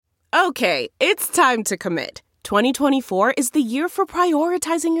Okay, it's time to commit. 2024 is the year for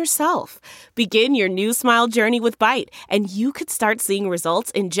prioritizing yourself. Begin your new smile journey with Byte, and you could start seeing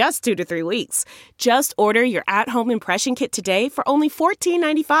results in just 2 to 3 weeks. Just order your at-home impression kit today for only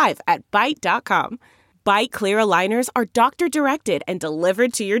 $14.95 at Byte.com. Byte Clear aligners are doctor-directed and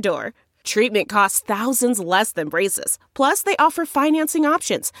delivered to your door. Treatment costs thousands less than braces. Plus, they offer financing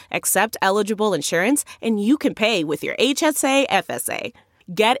options, accept eligible insurance, and you can pay with your HSA FSA.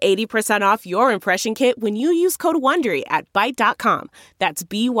 Get 80% off your impression kit when you use code WONDERY at Byte.com. That's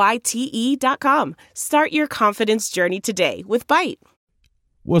BYTE.com. Start your confidence journey today with Byte.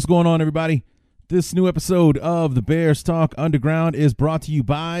 What's going on, everybody? This new episode of the Bears Talk Underground is brought to you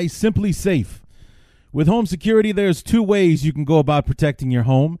by Simply Safe. With home security, there's 2 ways you can go about protecting your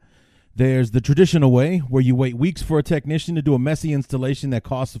home. There's the traditional way, where you wait weeks for a technician to do a messy installation that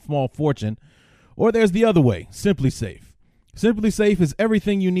costs a small fortune. Or there's the other way, Simply Safe. Simply Safe is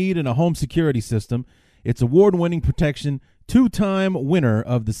everything you need in a home security system. It's award-winning protection, 2-time winner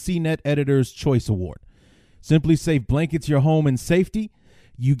of the CNET Editor's Choice Award. Simply Safe blankets your home in safety.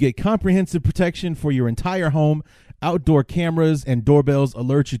 You get comprehensive protection for your entire home. Outdoor cameras and doorbells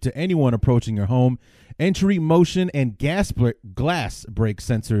alert you to anyone approaching your home. Entry, motion, and glass break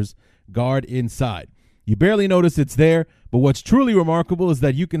sensors guard inside. You barely notice it's there, but what's truly remarkable is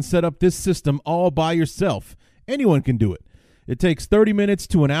that you can set up this system all by yourself. Anyone can do it. It takes 30 minutes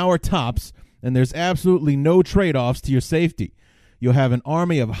to an hour tops, and there's absolutely no trade-offs to your safety. You'll have an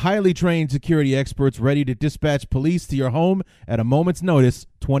army of highly trained security experts ready to dispatch police to your home at a moment's notice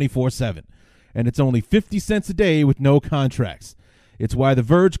 24/7. And it's only 50 cents a day with no contracts. It's why The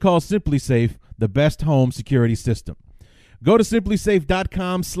Verge calls Simply Safe the best home security system. Go to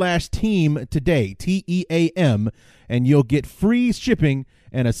simplysafe.com/team today, TEAM, and you'll get free shipping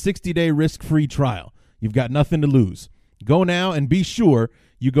and a 60-day risk-free trial. You've got nothing to lose. Go now and be sure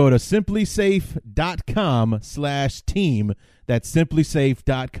you go to simplysafe.com/team. That's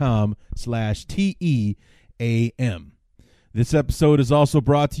simplysafe.com/TEAM. This episode is also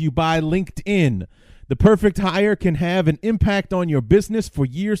brought to you by LinkedIn. The perfect hire can have an impact on your business for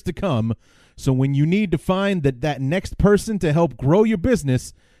years to come. So when you need to find that next person to help grow your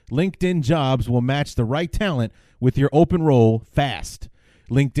business, LinkedIn Jobs will match the right talent with your open role fast.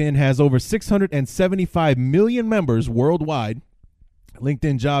 LinkedIn has over 675 million members worldwide.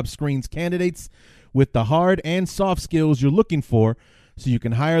 LinkedIn Jobs screens candidates with the hard and soft skills you're looking for so you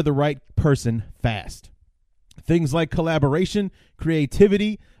can hire the right person fast. Things like collaboration,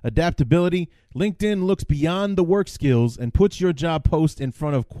 creativity, adaptability. LinkedIn looks beyond the work skills and puts your job post in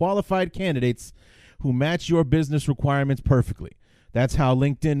front of qualified candidates who match your business requirements perfectly. That's how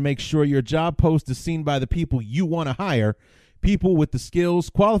LinkedIn makes sure your job post is seen by the people you want to hire. People with the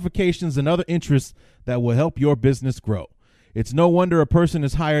skills, qualifications, and other interests that will help your business grow. It's no wonder a person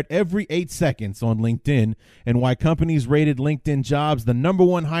is hired every 8 seconds on LinkedIn, and why companies rated LinkedIn Jobs the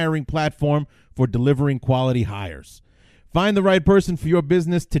 #1 hiring platform for delivering quality hires. Find the right person for your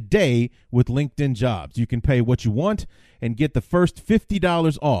business today with LinkedIn Jobs. You can pay what you want and get the first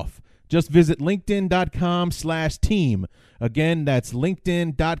 $50 off. Just visit linkedin.com/team. Again, that's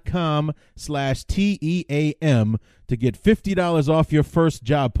linkedin.com/TEAM to get $50 off your first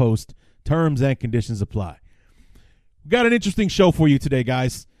job post. Terms and conditions apply. We got an interesting show for you today,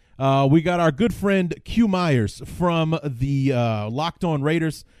 guys. We got our good friend Q Myers from the Locked On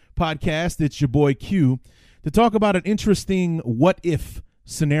Raiders podcast. It's your boy Q to talk about an interesting what-if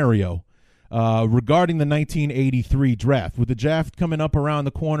scenario regarding the 1983 draft. With the draft coming up around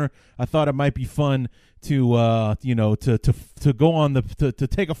the corner, I thought it might be fun to go on to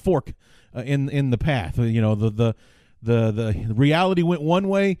take a fork in the path. The reality went one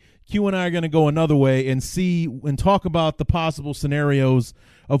way. Q and I are going to go another way and see and talk about the possible scenarios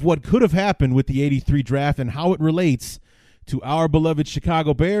of what could have happened with the 83 draft and how it relates to our beloved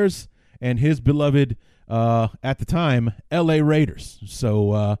Chicago Bears and his beloved, at the time, LA Raiders.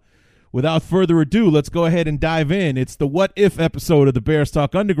 So without further ado, let's go ahead and dive in. It's the What If episode of the Bears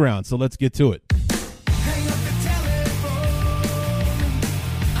Talk Underground, so let's get to it.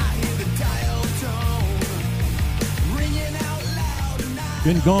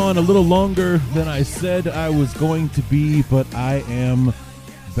 Been gone a little longer than I said I was going to be, but I am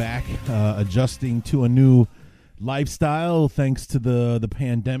back adjusting to a new lifestyle thanks to the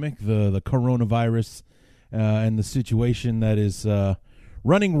pandemic, the coronavirus, and the situation that is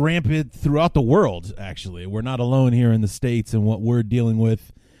running rampant throughout the world, actually. We're not alone here in the States and what we're dealing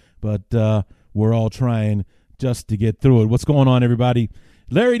with, but we're all trying just to get through it. What's going on, everybody?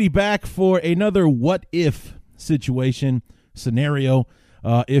 Larry D back for another what-if situation, scenario,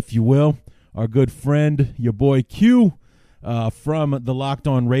 if you will. Our good friend, your boy Q, from the Locked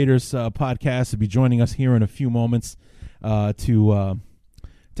On Raiders podcast to be joining us here in a few moments to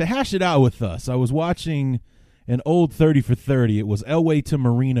hash it out with us. I was watching an old 30 for 30. It was Elway to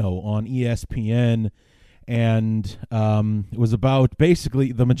Marino on ESPN, and it was about,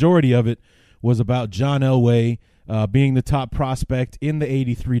 basically the majority of it was about John Elway being the top prospect in the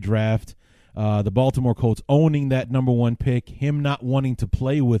 83 draft, the Baltimore Colts owning that number 1 pick, him not wanting to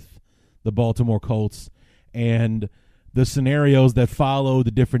play with the Baltimore Colts, and the scenarios that follow,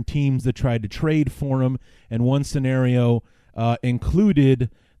 the different teams that tried to trade for him. And one scenario included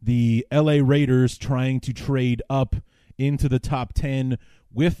the LA Raiders trying to trade up into the top 10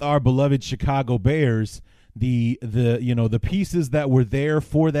 with our beloved Chicago Bears. The pieces that were there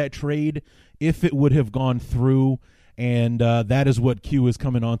for that trade, if it would have gone through. And that is what Q is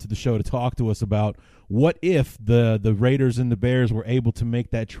coming on to the show to talk to us about. What if the Raiders and the Bears were able to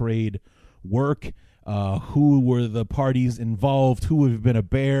make that trade work? Who were the parties involved? Who would have been a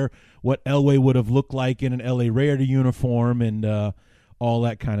Bear? What Elway would have looked like in an LA Raider uniform, and all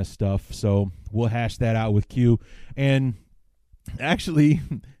that kind of stuff. So we'll hash that out with Q. And actually,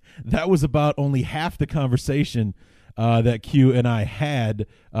 that was about only half the conversation that Q and I had.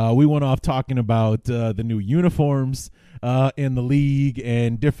 We went off talking about the new uniforms in the league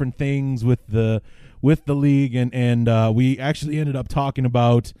and different things with the league, and we actually ended up talking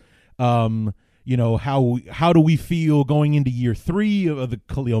about how do we feel going into year 3 of the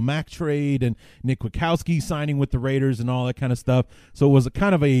Khalil Mack trade and Nick Kwiatkowski signing with the Raiders and all that kind of stuff. So it was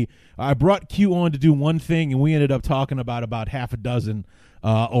I brought Q on to do one thing, and we ended up talking about half a dozen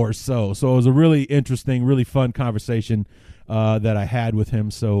or so. So it was a really interesting, really fun conversation that I had with him.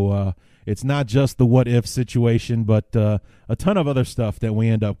 So it's not just the what if situation, but a ton of other stuff that we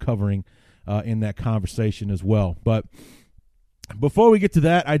end up covering in that conversation as well. But before we get to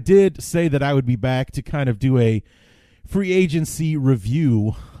that, I did say that I would be back to kind of do a free agency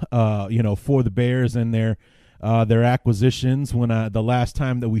review, for the Bears and their acquisitions the last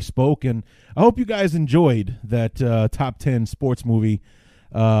time that we spoke. And I hope you guys enjoyed that Top 10 Sports Movie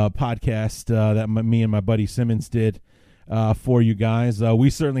podcast that me and my buddy Simmons did for you guys. We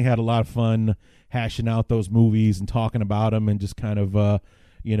certainly had a lot of fun hashing out those movies and talking about them, and just kind of,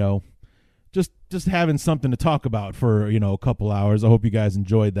 just having something to talk about for, a couple hours. I hope you guys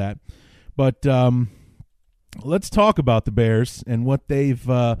enjoyed that. But let's talk about the Bears and what they've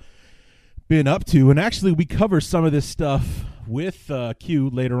been up to. And actually, we cover some of this stuff with Q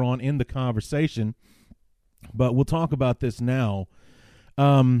later on in the conversation, but we'll talk about this now.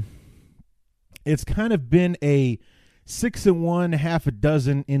 It's kind of been a 6-1, half a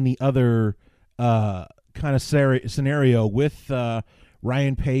dozen in the other kind of scenario with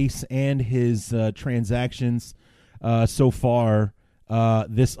Ryan Pace and his transactions so far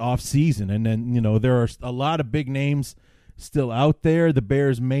this offseason. And then, there are a lot of big names still out there. The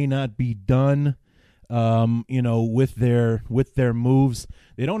Bears may not be done, with their moves.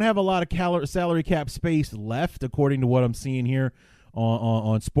 They don't have a lot of salary cap space left, according to what I'm seeing here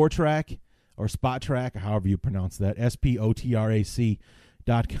on SportTrack or SpotTrack, however you pronounce that, SPOTRAC.com.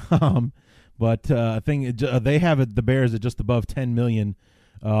 But I think they have the Bears at just above $10 million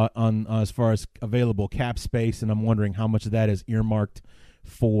on as far as available cap space, and I'm wondering how much of that is earmarked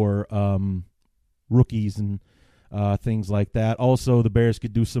for rookies and things like that. Also, the Bears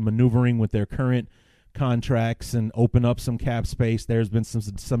could do some maneuvering with their current contracts and open up some cap space. There's been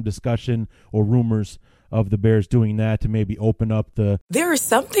some discussion or rumors of the Bears doing that to maybe open up the... There are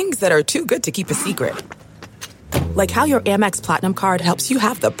some things that are too good to keep a secret. Like how your Amex Platinum card helps you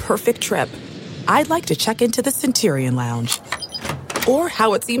have the perfect trip. I'd like to check into the Centurion Lounge. Or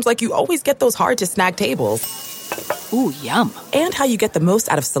how it seems like you always get those hard-to-snag tables. Ooh, yum. And how you get the most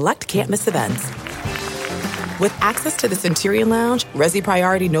out of select can't-miss events. With access to the Centurion Lounge, Resi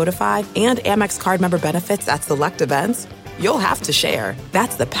Priority Notified, and Amex card member benefits at select events, you'll have to share.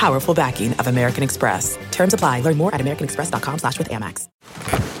 That's the powerful backing of American Express. Terms apply. Learn more at americanexpress.com/withAmex.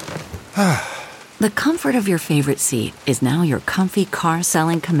 The comfort of your favorite seat is now your comfy car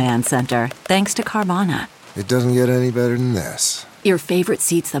selling command center, thanks to Carvana. It doesn't get any better than this. Your favorite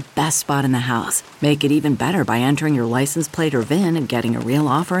seat's the best spot in the house. Make it even better by entering your license plate or VIN and getting a real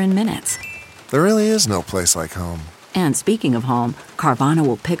offer in minutes. There really is no place like home. And speaking of home, Carvana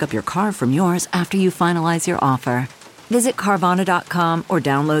will pick up your car from yours after you finalize your offer. Visit Carvana.com or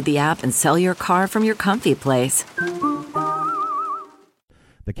download the app and sell your car from your comfy place.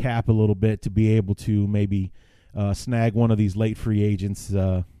 The cap a little bit to be able to maybe snag one of these late free agents,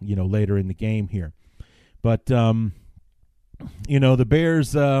 later in the game here. But, the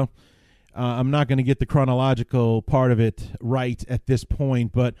Bears, I'm not going to get the chronological part of it right at this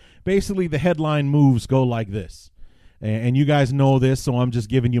point, but basically the headline moves go like this. And you guys know this, so I'm just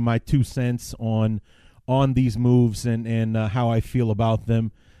giving you my 2 cents on these moves and how I feel about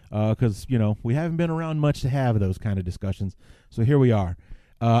them, because, we haven't been around much to have those kind of discussions. So here we are.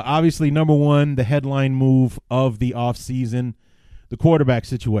 Obviously, number one, the headline move of the offseason, the quarterback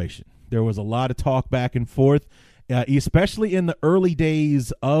situation. There was a lot of talk back and forth, especially in the early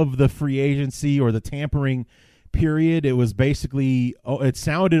days of the free agency or the tampering period. It was basically, it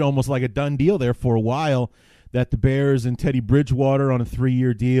sounded almost like a done deal there for a while, that the Bears and Teddy Bridgewater on a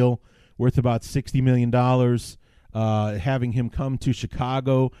 3-year deal worth about $60 million, having him come to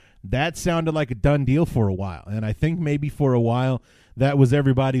Chicago. That sounded like a done deal for a while. And I think maybe for a while that was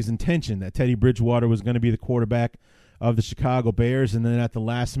everybody's intention, that Teddy Bridgewater was going to be the quarterback of the Chicago Bears. And then at the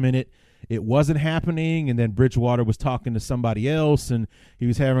last minute, it wasn't happening. And then Bridgewater was talking to somebody else, and he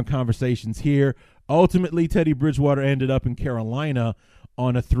was having conversations here. Ultimately, Teddy Bridgewater ended up in Carolina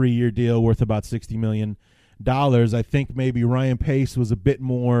on a 3-year deal worth about $60 million. I think maybe Ryan Pace was a bit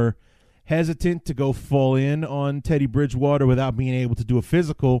more hesitant to go full in on Teddy Bridgewater without being able to do a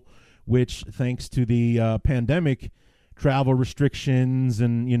physical, which, thanks to the pandemic, travel restrictions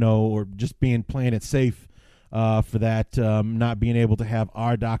and, or just playing it safe for that, not being able to have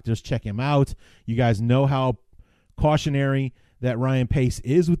our doctors check him out. You guys know how cautionary that Ryan Pace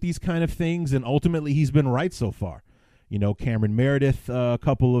is with these kind of things, and ultimately he's been right so far. Cameron Meredith a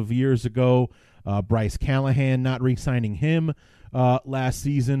couple of years ago, Bryce Callahan not re-signing him last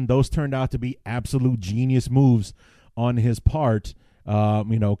season. Those turned out to be absolute genius moves on his part.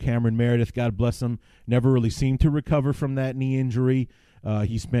 Cameron Meredith, God bless him, never really seemed to recover from that knee injury.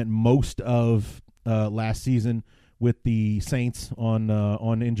 He spent most of last season with the Saints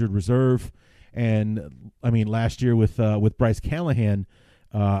on injured reserve. And, last year with Bryce Callahan,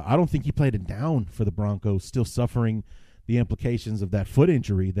 I don't think he played it down for the Broncos, still suffering the implications of that foot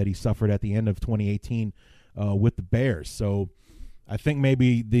injury that he suffered at the end of 2018 with the Bears. So I think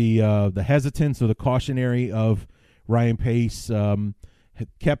maybe the hesitance or the cautionary of Ryan Pace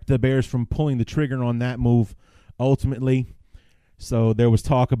kept the Bears from pulling the trigger on that move ultimately. So there was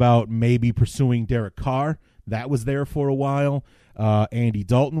talk about maybe pursuing Derek Carr. That was there for a while. Andy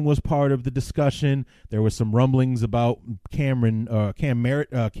Dalton was part of the discussion. There was some rumblings about Cam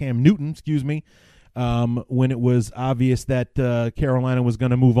Newton, when it was obvious that Carolina was going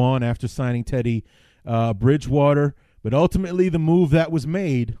to move on after signing Teddy Bridgewater. But ultimately, the move that was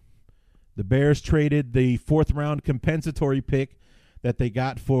made, the Bears traded the 4th-round compensatory pick that they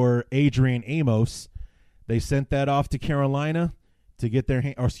got for Adrian Amos. They sent that off to Carolina to get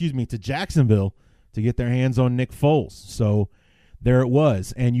to Jacksonville to get their hands on Nick Foles. So there it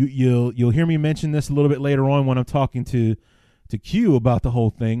was. And you'll hear me mention this a little bit later on when I'm talking to Q about the whole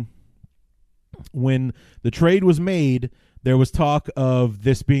thing. When the trade was made, there was talk of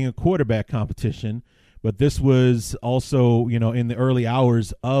this being a quarterback competition, but this was also, in the early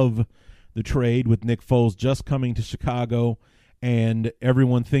hours of the trade with Nick Foles just coming to Chicago and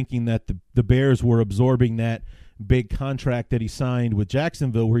everyone thinking that the Bears were absorbing that big contract that he signed with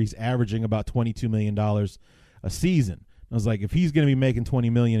Jacksonville, where he's averaging about $22 million a season. I was like, if he's going to be making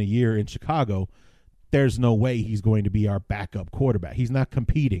 $20 million a year in Chicago, there's no way he's going to be our backup quarterback. He's not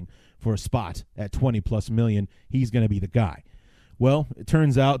competing for a spot at $20+ million. He's going to be the guy. Well, it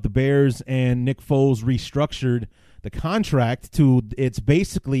turns out the Bears and Nick Foles restructured the contract to, it's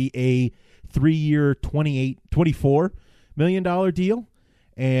basically a 3-year, $24 million deal.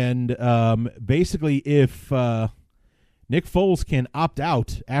 And basically, if Nick Foles can opt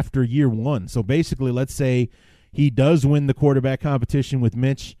out after year 1, so basically, let's say he does win the quarterback competition with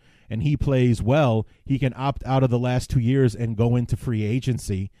Mitch and he plays well, he can opt out of the last 2 years and go into free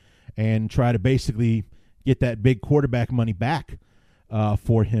agency and try to basically get that big quarterback money back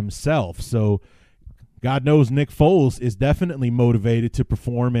for himself. So God knows Nick Foles is definitely motivated to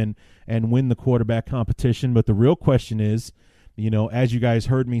perform and win the quarterback competition. But the real question is, as you guys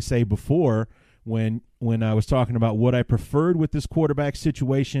heard me say before, when I was talking about what I preferred with this quarterback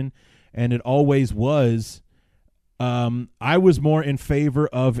situation, and it always was, I was more in favor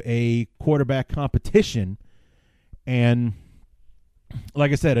of a quarterback competition. And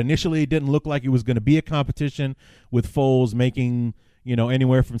like I said, initially it didn't look like it was going to be a competition, with Foles making,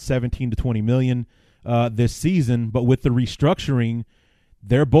 anywhere from 17 to 20 million this season. But with the restructuring,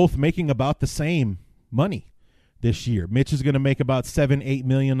 they're both making about the same money this year. Mitch is going to make about 7-8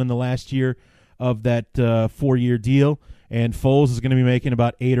 million in the last year of that 4-year deal, and Foles is going to be making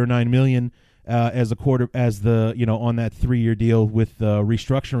about 8 or 9 million on that 3-year deal with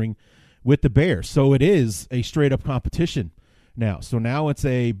restructuring with the Bears. So it is a straight up competition now. So now it's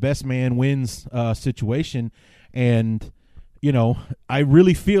a best man wins situation, and I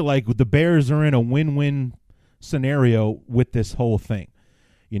really feel like the Bears are in a win-win scenario with this whole thing.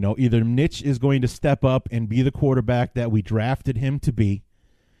 You know, either Mitch is going to step up and be the quarterback that we drafted him to be,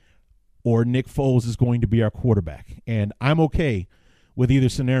 or Nick Foles is going to be our quarterback. And I'm okay with either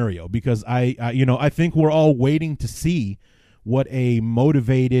scenario because I think we're all waiting to see what a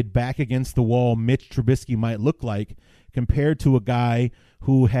motivated, back against the wall Mitch Trubisky might look like compared to a guy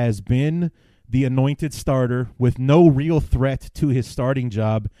who has been the anointed starter with no real threat to his starting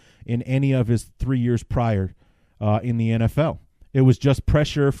job in any of his 3 years prior in the NFL. It was just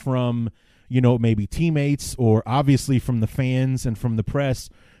pressure from, maybe teammates or obviously from the fans and from the press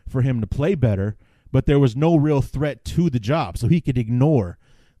for him to play better, but there was no real threat to the job. So he could ignore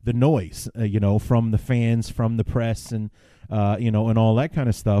the noise, from the fans, from the press, and, and all that kind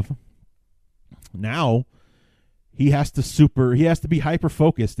of stuff. Now he has to be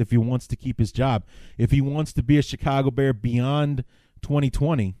hyper-focused if he wants to keep his job. If he wants to be a Chicago Bear beyond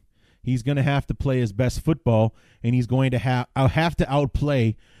 2020, he's going to have to play his best football, and he's going to have to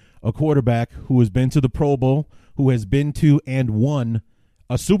outplay a quarterback who has been to the Pro Bowl, who has been to and won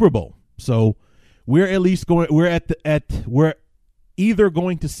a Super Bowl. So we're at least we're either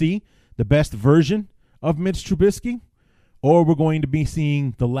going to see the best version of Mitch Trubisky, or we're going to be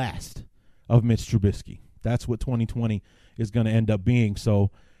seeing the last of Mitch Trubisky. That's what 2020 is going to end up being.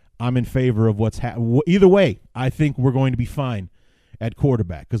 So I'm in favor of what's either way. I think we're going to be fine at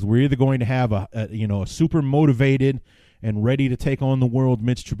quarterback because we're either going to have a super motivated and ready to take on the world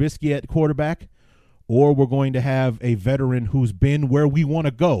Mitch Trubisky at quarterback, or we're going to have a veteran who's been where we want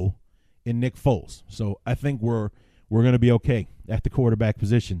to go in Nick Foles. So I think we're going to be okay at the quarterback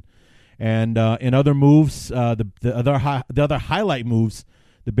position. And in other moves, the other highlight moves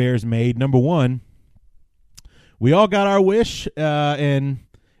the Bears made. Number one, we all got our wish, and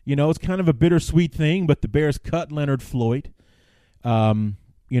it's kind of a bittersweet thing, but the Bears cut Leonard Floyd. Not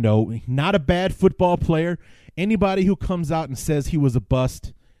a bad football player. Anybody who comes out and says he was a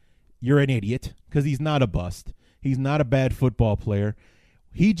bust, you're an idiot, because he's not a bust. He's not a bad football player.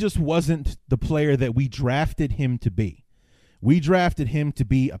 He just wasn't the player that we drafted him to be. We drafted him to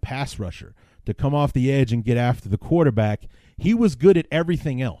be a pass rusher, to come off the edge and get after the quarterback. He was good at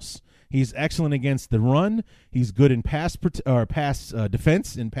everything else. He's excellent against the run. He's good in pass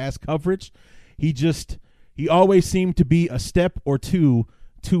defense and pass coverage. He always seemed to be a step or two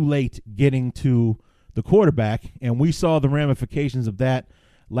too late getting to the quarterback, and we saw the ramifications of that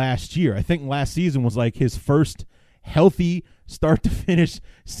last year. I think last season was like his first healthy start-to-finish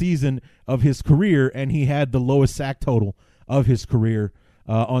season of his career, and he had the lowest sack total of his career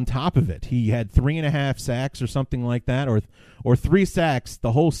on top of it. He had 3.5 sacks or something like that, or 3 sacks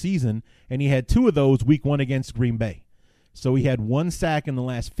the whole season, and he had 2 of those week 1 against Green Bay. So he had 1 sack in the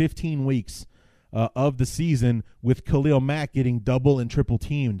last 15 weeks of the season, with Khalil Mack getting double and triple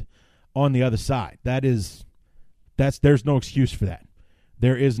teamed on the other side. There's no excuse for that.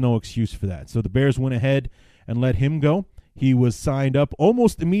 There is no excuse for that. So the Bears went ahead and let him go. He was signed up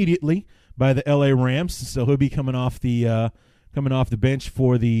almost immediately by the LA Rams, so he'll be coming off the bench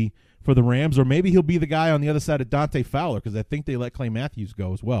for the Rams, or maybe he'll be the guy on the other side of Dante Fowler, because I think they let Clay Matthews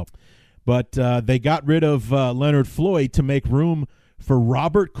go as well. But they got rid of Leonard Floyd to make room for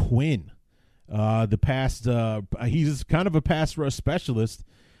Robert Quinn. He's kind of a pass rush specialist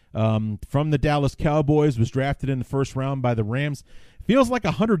from the Dallas Cowboys, was drafted in the first round by the Rams. Feels like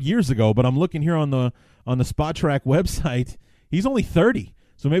 100 years ago, but I'm looking here on the Spot Track website. He's only 30.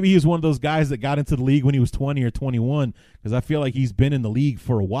 So maybe he was one of those guys that got into the league when he was 20 or 21, because I feel like he's been in the league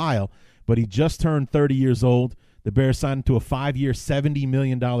for a while, but he just turned 30 years old. The Bears signed him to a 5-year, $70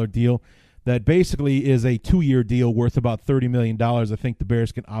 million deal that basically is a 2-year deal worth about $30 million. I think the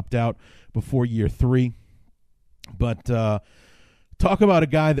Bears can opt out before year 3. But talk about a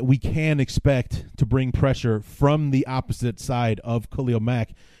guy that we can expect to bring pressure from the opposite side of Khalil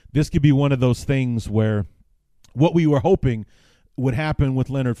Mack. This could be one of those things where what we were hoping would happen with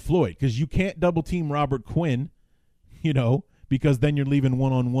Leonard Floyd, because you can't double team Robert Quinn, because then you're leaving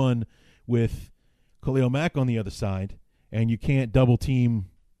one-on-one with Khalil Mack on the other side, and you can't double team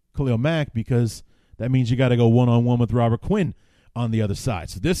Khalil Mack because that means you got to go one-on-one with Robert Quinn on the other side.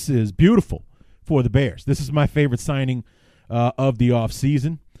 So this is beautiful for the Bears. This is my favorite signing of the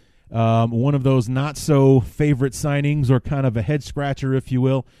offseason. One of those not-so-favorite signings, or kind of a head-scratcher, if you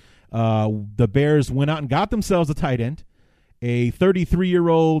will. The Bears went out and got themselves a tight end, a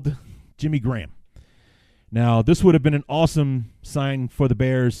 33-year-old Jimmy Graham. Now, this would have been an awesome sign for the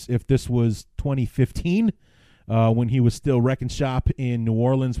Bears if this was 2015, when he was still wrecking shop in New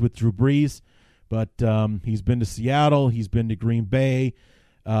Orleans with Drew Brees. But he's been to Seattle. He's been to Green Bay.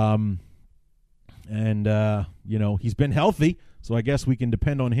 And he's been healthy, so I guess we can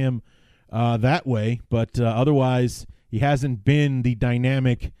depend on him that way. But otherwise, he hasn't been the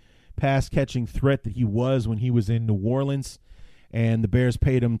dynamic pass-catching threat that he was when he was in New Orleans. And the Bears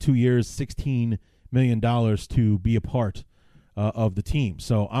paid him 2 years, $16 million to be a part of the team.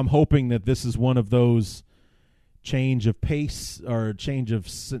 So I'm hoping that this is one of those change of pace or change of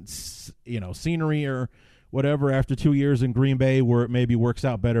scenery or whatever after 2 years in Green Bay where it maybe works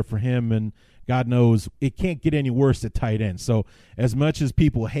out better for him. And God knows it can't get any worse at tight end. So as much as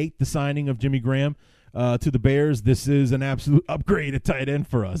people hate the signing of Jimmy Graham to the Bears, this is an absolute upgrade at tight end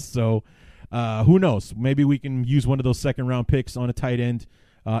for us. So who knows? Maybe we can use one of those second-round picks on a tight end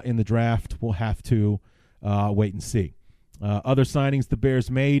in the draft. We'll have to wait and see. Other signings the Bears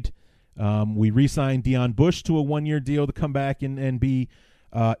made, we re-signed Deion Bush to a one-year deal to come back and be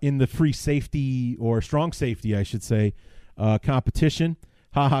in the free safety or strong safety, I should say, competition.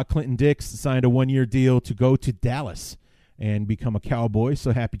 Clinton Dix signed a one-year deal to go to Dallas and become a Cowboy.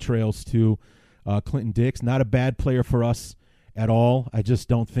 So happy trails to Clinton Dix. Not a bad player for us at all. I just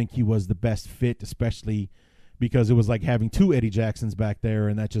don't think he was the best fit, especially because it was like having two Eddie Jacksons back there,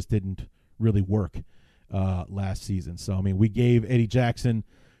 and that just didn't really work last season. So, I mean, we gave Eddie Jackson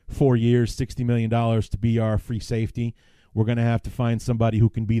 4 years, $60 million to be our free safety. We're going to have to find somebody who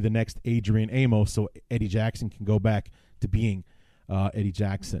can be the next Adrian Amos so Eddie Jackson can go back to being Eddie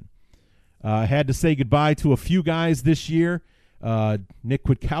Jackson. I had to say goodbye to a few guys this year. Nick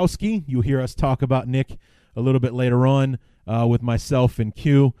Kwiatkowski, you'll hear us talk about Nick a little bit later on with myself and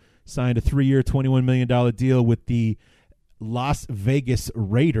Q. Signed a 3-year, $21 million deal with the Las Vegas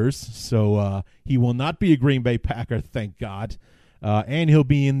Raiders. So he will not be a Green Bay Packer, thank God. And he'll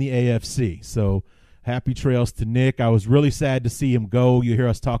be in the AFC. So happy trails to Nick. I was really sad to see him go. You'll hear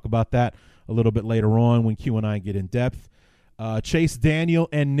us talk about that a little bit later on when Q and I get in depth. Chase Daniel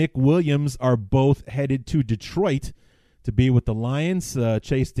and Nick Williams are both headed to Detroit to be with the Lions.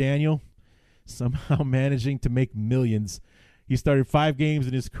 Chase Daniel somehow managing to make millions. He started 5 games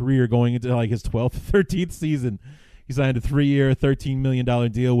in his career going into like his 12th, 13th season. He signed a 3-year, $13 million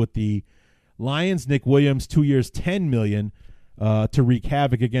deal with the Lions. Nick Williams, 2 years, $10 million to wreak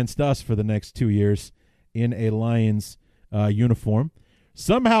havoc against us for the next 2 years in a Lions uniform.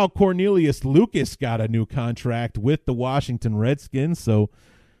 Somehow Cornelius Lucas got a new contract with the Washington Redskins, so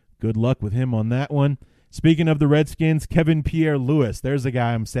good luck with him on that one. Speaking of the Redskins, Kevin Pierre-Louis, there's a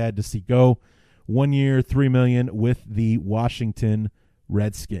guy I'm sad to see go. 1 year, $3 million with the Washington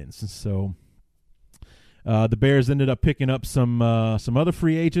Redskins. So the Bears ended up picking up some other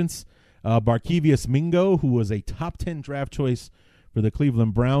free agents. Barkevious Mingo, who was a top 10 draft choice for the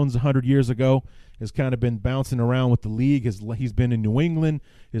Cleveland Browns 100 years ago, has kind of been bouncing around with the league. He's been in New England.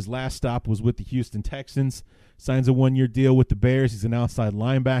 His last stop was with the Houston Texans. Signs a 1-year deal with the Bears. He's an outside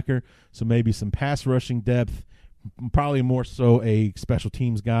linebacker, so maybe some pass rushing depth, probably more so a special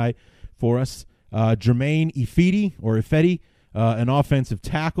teams guy for us. Jermaine Ifedi, an offensive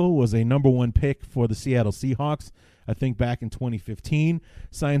tackle, was a number 1 pick for the Seattle Seahawks, I think back in 2015.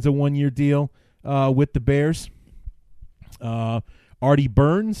 Signs a 1-year deal with the Bears. Artie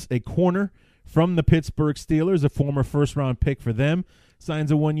Burns, a corner from the Pittsburgh Steelers, a former first-round pick for them,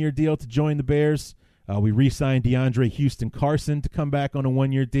 signs a 1-year deal to join the Bears. We re-signed DeAndre Houston Carson to come back on a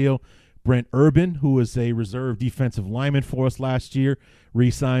 1-year deal. Brent Urban, who was a reserve defensive lineman for us last year,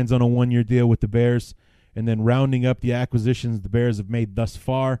 re-signs on a 1-year deal with the Bears. And then rounding up the acquisitions the Bears have made thus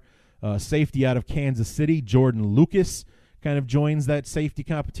far, safety out of Kansas City, Jordan Lucas, kind of joins that safety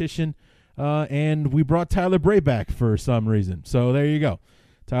competition. And we brought Tyler Bray back for some reason. So there you go.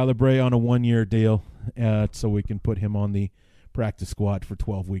 Tyler Bray on a 1-year deal so we can put him on the practice squad for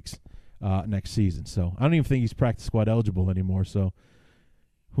 12 weeks next season. So I don't even think he's practice squad eligible anymore, so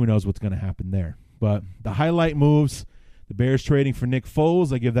who knows what's going to happen there. But the highlight moves, the Bears trading for Nick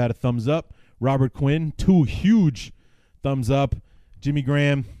Foles, I give that a thumbs up. Robert Quinn, 2 huge thumbs up. Jimmy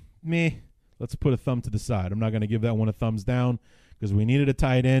Graham, meh. Let's put a thumb to the side. I'm not going to give that one a thumbs down because we needed a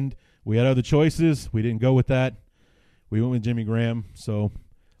tight end. We had other choices. We didn't go with that. We went with Jimmy Graham, so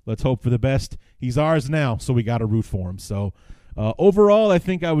let's hope for the best. He's ours now, so we got to root for him. So overall, I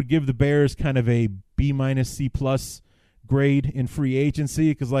think I would give the Bears kind of a B- C+ grade in free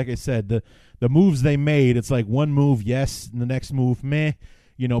agency because, like I said, the moves they made, it's like one move, yes, and the next move, meh.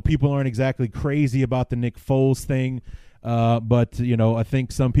 You know, people aren't exactly crazy about the Nick Foles thing, but, you know, I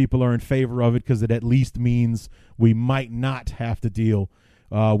think some people are in favor of it because it at least means we might not have to deal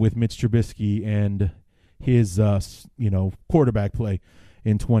with Mitch Trubisky and his, quarterback play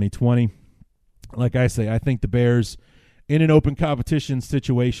in 2020. Like I say, I think the Bears, in an open competition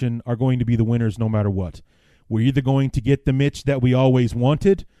situation, are going to be the winners no matter what. We're either going to get the Mitch that we always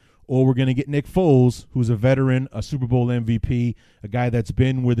wanted, or we're going to get Nick Foles, who's a veteran, a Super Bowl MVP, a guy that's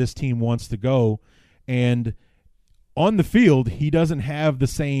been where this team wants to go. And on the field, he doesn't have the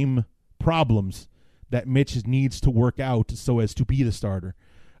same problems that Mitch needs to work out so as to be the starter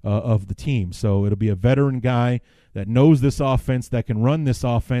of the team. So it'll be a veteran guy that knows this offense, that can run this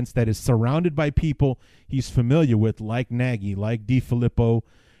offense, that is surrounded by people he's familiar with, like Nagy, like DiFilippo,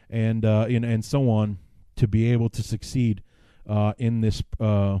 and so on, to be able to succeed in this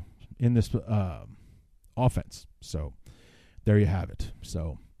offense. So there you have it.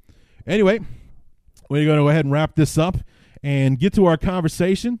 So anyway, we're going to go ahead and wrap this up and get to our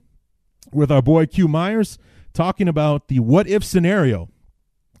conversation with our boy Q Myers, talking about the what-if scenario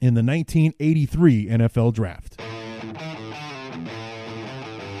in the 1983 NFL Draft.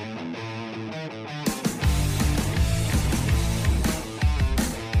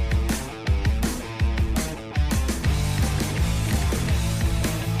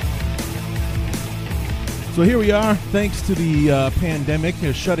 So here we are, thanks to the pandemic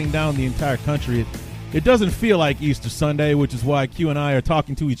shutting down the entire country. It doesn't feel like Easter Sunday, which is why Q and I are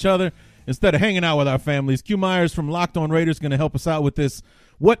talking to each other instead of hanging out with our families. Q Myers from Locked On Raiders is going to help us out with this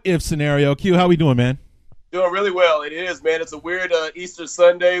what-if scenario. Q, how we doing, man? Doing really well. It is, man. It's a weird Easter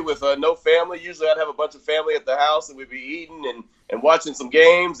Sunday with no family. Usually I'd have a bunch of family at the house and we'd be eating and watching some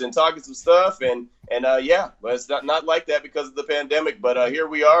games and talking some stuff. And but it's not like that because of the pandemic. But here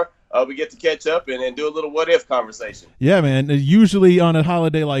we are. We get to catch up and do a little what-if conversation. Yeah, man. Usually on a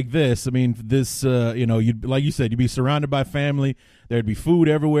holiday like this, I mean, this, you'd, like you said, you'd be surrounded by family. There'd be food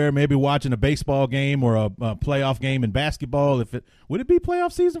everywhere, maybe watching a baseball game or a playoff game in basketball. Would it be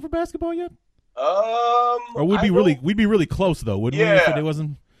playoff season for basketball yet? Or we'd be really close though, wouldn't we? If it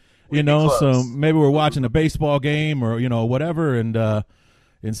wasn't, so maybe we're watching a baseball game or whatever, and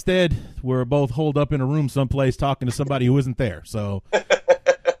instead we're both holed up in a room someplace talking to somebody who isn't there. So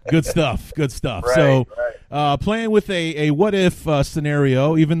good stuff. Right, so playing with a what if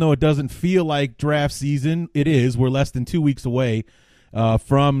scenario, even though it doesn't feel like draft season, it is. We're less than 2 weeks away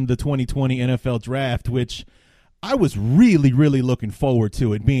from the 2020 NFL Draft, which I was really, really looking forward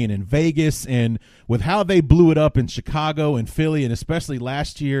to it being in Vegas, and with how they blew it up in Chicago and Philly, and especially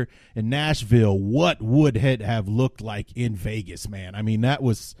last year in Nashville, what would it have looked like in Vegas, man? I mean, that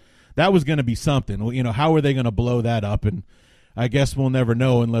was going to be something. How are they going to blow that up? And I guess we'll never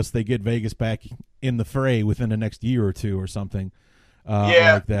know unless they get Vegas back in the fray within the next year or two or something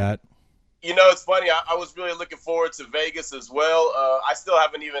like that. It's funny. I was really looking forward to Vegas as well. I still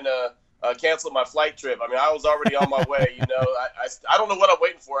haven't even canceled my flight trip. I mean, I was already on my way. I don't know what I'm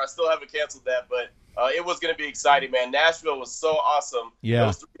waiting for. I still haven't canceled that, but it was going to be exciting, man. Nashville was so awesome. Yeah.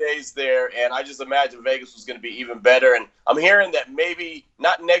 Those 3 days there, and I just imagined Vegas was going to be even better. And I'm hearing that maybe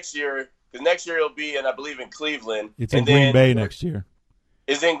not next year, because next year it'll be, I believe, in Cleveland. It's in Green Bay next year.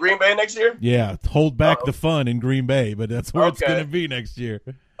 Is it in Green Bay next year? Yeah, hold back the fun in Green Bay, but that's where it's going to be next year.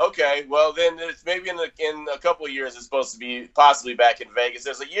 Okay, well then it's maybe in a couple of years it's supposed to be possibly back in Vegas.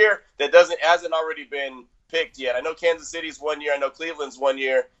 There's a year that hasn't already been picked yet. I know Kansas City's 1 year, I know Cleveland's 1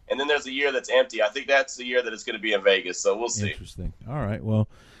 year, and then there's a year that's empty. I think that's the year that it's going to be in Vegas, so we'll see. Interesting. All right, well,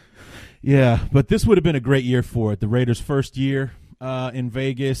 yeah, but this would have been a great year for it. The Raiders' first year in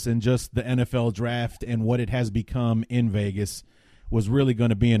Vegas, and just the NFL Draft and what it has become in Vegas was really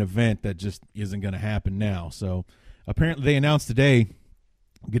going to be an event that just isn't going to happen now. So apparently they announced today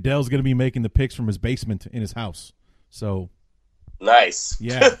Goodell's going to be making the picks from his basement in his house. So nice.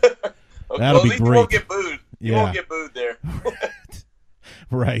 Yeah. That'll be great. You won't get booed. You won't get booed there.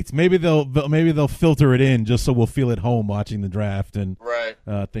 Right. Maybe they'll filter it in just so we'll feel at home watching the draft and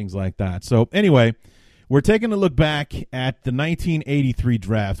things like that. So anyway, we're taking a look back at the 1983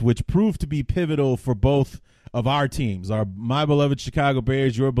 draft, which proved to be pivotal for both of our teams. My beloved Chicago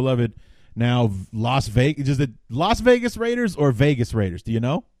Bears, your beloved now Las Vegas. Is it Las Vegas Raiders or Vegas Raiders? Do you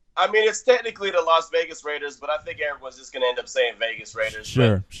know? I mean, it's technically the Las Vegas Raiders, but I think everyone's just going to end up saying Vegas Raiders.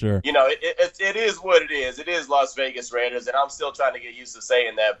 Sure. It is what it is. It is Las Vegas Raiders, and I'm still trying to get used to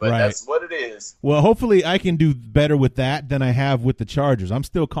saying that, but that's what it is. Well, hopefully I can do better with that than I have with the Chargers. I'm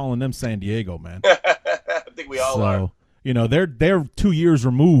still calling them San Diego, man. I think we all are. They're 2 years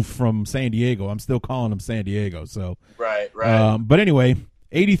removed from San Diego. I'm still calling them San Diego. So right. But anyway,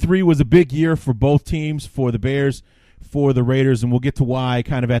 83 was a big year for both teams, for the Bears, for the Raiders, and we'll get to why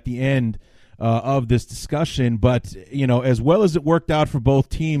kind of at the end of this discussion. But, as well as it worked out for both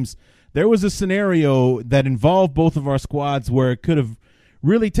teams, there was a scenario that involved both of our squads where it could have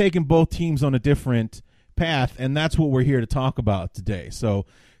really taken both teams on a different path, and that's what we're here to talk about today. So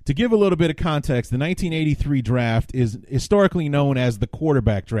to give a little bit of context, the 1983 draft is historically known as the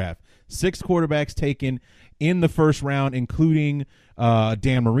quarterback draft. 6 quarterbacks taken in the first round, including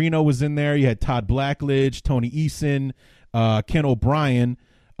Dan Marino was in there. You had Todd Blackledge, Tony Eason, Ken O'Brien,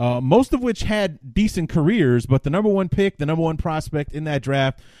 most of which had decent careers, but the number one pick, the number one prospect in that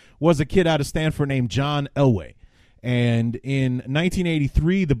draft was a kid out of Stanford named John Elway. And in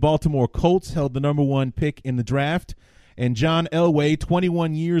 1983, the Baltimore Colts held the number one pick in the draft. And John Elway,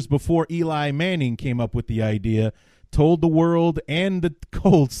 21 years before Eli Manning came up with the idea, told the world and the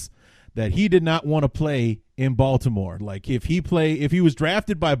Colts that he did not want to play in Baltimore. Like if he was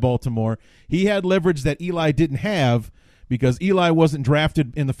drafted by Baltimore, he had leverage that Eli didn't have because Eli wasn't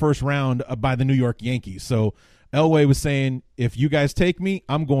drafted in the first round by the New York Yankees. So Elway was saying, if you guys take me,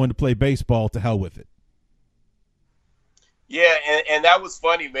 I'm going to play baseball. To hell with it. Yeah, and that was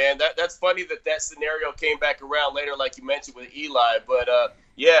funny, man. That's funny that scenario came back around later, like you mentioned with Eli. But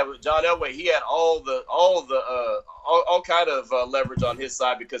yeah, with John Elway, he had all kind of leverage on his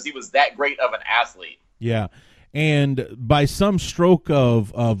side because he was that great of an athlete. Yeah, and by some stroke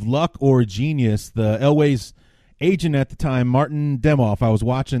of luck or genius, the Elway's agent at the time, Martin Demoff, I was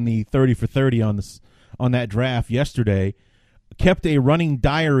watching the 30 for 30 on that draft yesterday, kept a running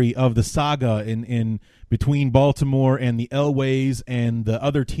diary of the saga in between Baltimore and the Elways and the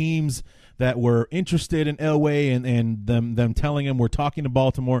other teams that were interested in Elway and them telling him we're talking to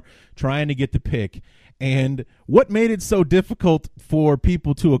Baltimore, trying to get the pick. And what made it so difficult for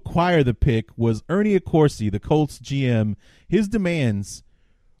people to acquire the pick was Ernie Accorsi, the Colts GM. His demands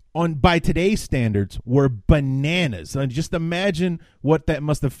by today's standards were bananas. And just imagine what that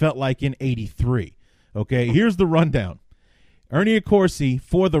must have felt like in '83. Okay, here's the rundown. Ernie Accorsi,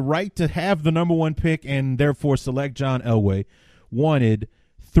 for the right to have the number one pick and therefore select John Elway, wanted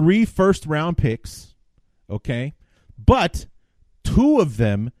 3 first-round picks, okay? But 2 of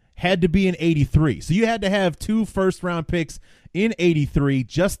them had to be in '83. So you had to have 2 first-round picks in '83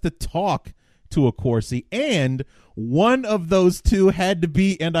 just to talk to Accorsi, and one of those 2 had to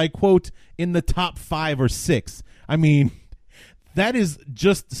be, and I quote, in the top 5 or 6. I mean, that is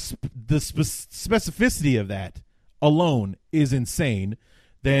just the specificity of that alone is insane.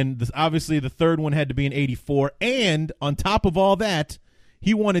 Then obviously the third one had to be in '84, and on top of all that,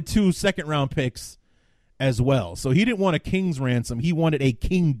 he wanted 2 second-round picks as well. So he didn't want a king's ransom; he wanted a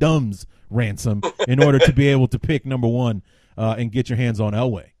kingdom's ransom in order to be able to pick number 1 and get your hands on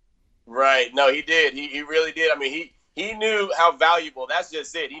Elway. Right? No, he did. He really did. I mean, he knew how valuable. That's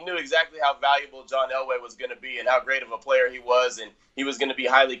just it. He knew exactly how valuable John Elway was going to be and how great of a player he was, and he was going to be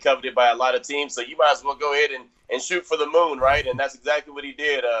highly coveted by a lot of teams. So you might as well go ahead and shoot for the moon, right? And that's exactly what he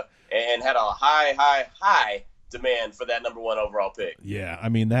did, and had a high demand for that number 1 overall pick. Yeah, I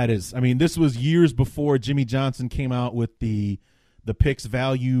mean this was years before Jimmy Johnson came out with the picks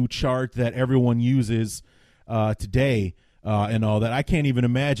value chart that everyone uses today and all that. I can't even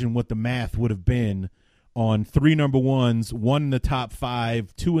imagine what the math would have been on 3 number 1s, 1 in the top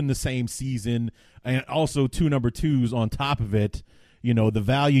 5, 2 in the same season, and also 2 number 2s on top of it. You know, the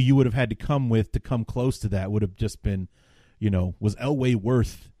value you would have had to come with to come close to that would have just been, was Elway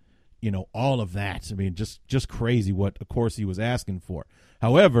worth, all of that? I mean, just crazy what Accorsi was asking for.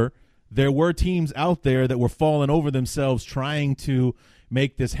 However, there were teams out there that were falling over themselves trying to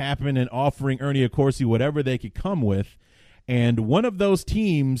make this happen and offering Ernie Accorsi whatever they could come with. And one of those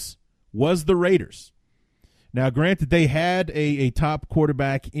teams was the Raiders. Now, granted, they had a top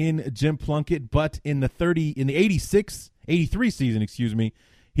quarterback in Jim Plunkett, but in the 83 season,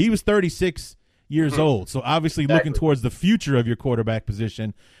 he was 36 years old. So obviously looking towards the future of your quarterback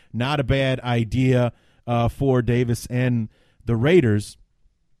position, not a bad idea for Davis and the Raiders.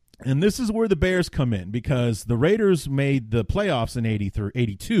 And this is where the Bears come in, because the Raiders made the playoffs in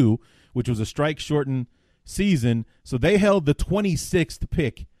 82, which was a strike-shortened season. So they held the 26th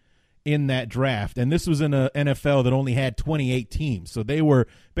pick in that draft, and this was in a NFL that only had 28 teams, so they were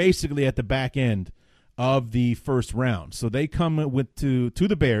basically at the back end of the first round. So they come to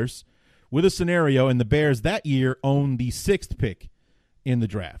the Bears with a scenario, and the Bears that year owned the 6th pick in the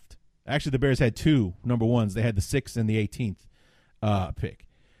draft. Actually, the Bears had 2 number 1s. They had the 6th and the 18th pick.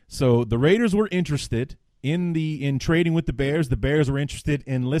 So the Raiders were interested in trading with the Bears. The Bears were interested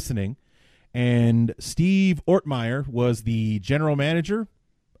in listening, and Steve Ortmeyer was the general manager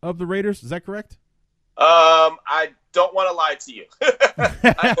of the Raiders. Is that correct? I don't want to lie to you.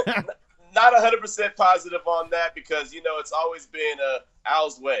 I'm not 100% positive on that because, it's always been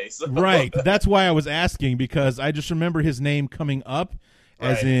Al's way. So. Right. That's why I was asking, because I just remember his name coming up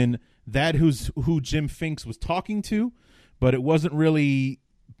as in that who Jim Finks was talking to, but it wasn't really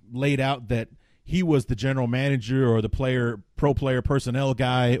laid out that he was the general manager or the pro player personnel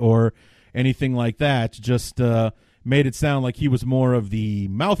guy or anything like that. Just made it sound like he was more of the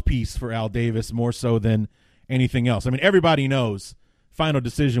mouthpiece for Al Davis, more so than anything else. I mean, everybody knows final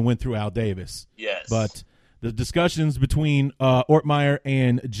decision went through Al Davis. Yes. But the discussions between Ortmeyer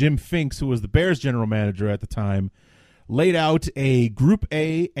and Jim Finks, who was the Bears general manager at the time, laid out a Group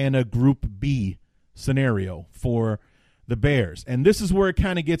A and a Group B scenario for the Bears. And this is where it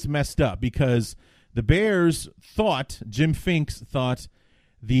kind of gets messed up because the Bears thought, Jim Finks thought,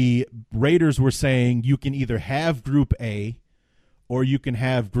 the Raiders were saying you can either have Group A or you can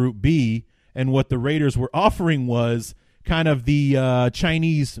have Group B. And what the Raiders were offering was kind of the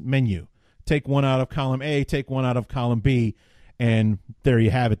Chinese menu. Take one out of column A, take one out of column B, and there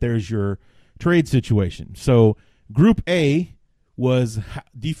you have it. There's your trade situation. So Group A was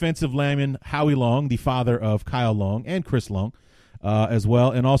defensive lineman Howie Long, the father of Kyle Long and Chris Long as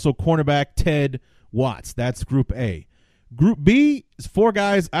well, and also cornerback Ted Watts. That's Group A. Group B is 4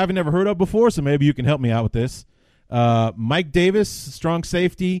 guys I've never heard of before, so maybe you can help me out with this. Mike Davis, strong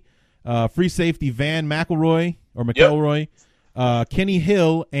safety, free safety Van McElroy, Kenny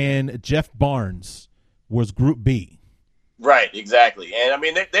Hill, and Jeff Barnes was Group B. Right, exactly. And I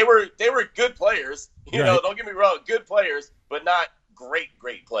mean, they were good players. You know, Right. don't get me wrong, good players, but not great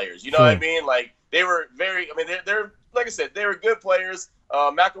players. You know Sure. what I mean? Like they were they're like I said, they were good players.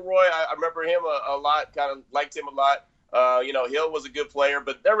 McElroy, I remember him a lot. Kind of liked him a lot. Hill was a good player,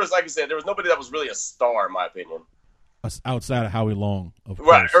 but there was, like I said, there was nobody that was really a star, in my opinion. Outside of Howie Long, of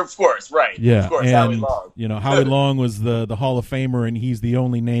Right, course. of course, right. Yeah, Of course, and, Howie Long. Howie Long was the Hall of Famer, and he's the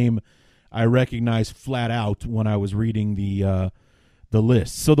only name I recognized flat out when I was reading the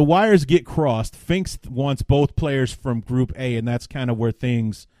list. So the wires get crossed. Finks wants both players from Group A, and that's kind of where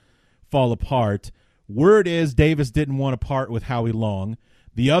things fall apart. Word is Davis didn't want to part with Howie Long.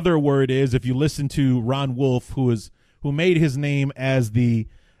 The other word is, if you listen to Ron Wolf, who made his name as the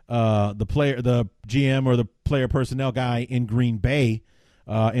GM or the player personnel guy in Green Bay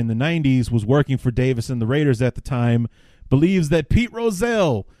in the 90s, was working for Davis and the Raiders at the time, believes that Pete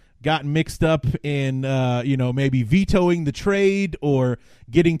Rozelle got mixed up in maybe vetoing the trade or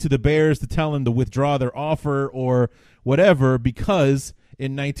getting to the Bears to tell him to withdraw their offer or whatever, because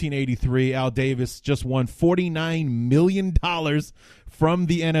in 1983 Al Davis just won $49 million from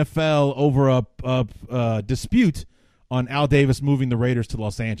the NFL over a dispute on Al Davis moving the Raiders to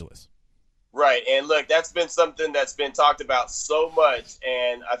Los Angeles. Right, and look, that's been something that's been talked about so much,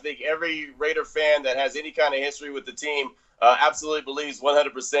 and I think every Raider fan that has any kind of history with the team absolutely believes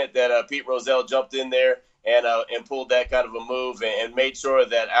 100% that Pete Rozelle jumped in there and pulled that kind of a move and made sure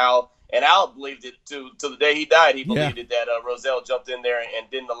that Al believed it to the day he died. He believed it that Rozelle jumped in there and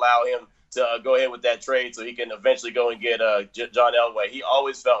didn't allow him to go ahead with that trade so he can eventually go and get John Elway. He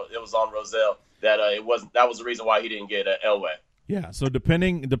always felt it was on Rozelle that that was the reason why he didn't get Elway. Yeah, so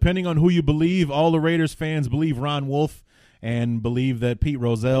depending on who you believe, all the Raiders fans believe Ron Wolf and believe that Pete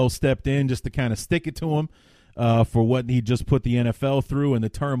Rozelle stepped in just to kind of stick it to him for what he just put the NFL through and the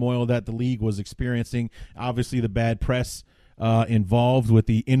turmoil that the league was experiencing. Obviously, the bad press involved with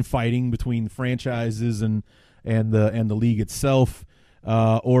the infighting between franchises and the league itself.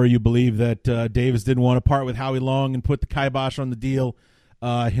 Or you believe that Davis didn't want to part with Howie Long and put the kibosh on the deal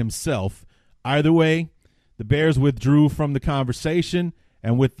himself. Either way, the Bears withdrew from the conversation,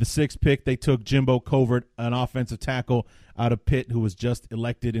 and with the 6th pick, they took Jimbo Covert, an offensive tackle out of Pitt, who was just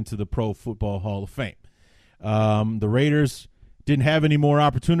elected into the Pro Football Hall of Fame. The Raiders didn't have any more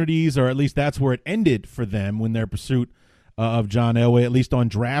opportunities, or at least that's where it ended for them when their pursuit of John Elway, at least on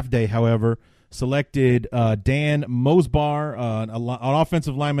draft day, however, selected Dan Mosbar, an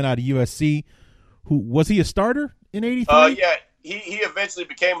offensive lineman out of USC. Who was he a starter in '83? Yeah. He eventually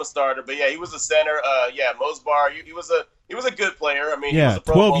became a starter, but yeah, he was a center. Mosbar, he was a good player. I mean, he was a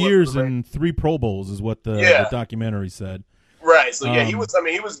Pro 12 Bowler years and 3 Pro Bowls is what the documentary said. Right. So yeah, he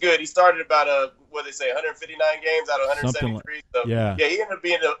was good. He started about 159 games out of 173. So he ended up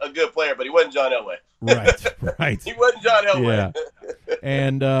being a good player, but he wasn't John Elway. Right. He wasn't John Elway. Yeah.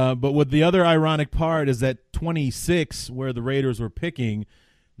 And but what the other ironic part is that 26, where the Raiders were picking,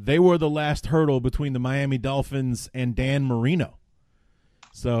 they were the last hurdle between the Miami Dolphins and Dan Marino.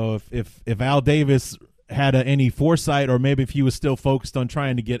 So if Al Davis had any foresight, or maybe if he was still focused on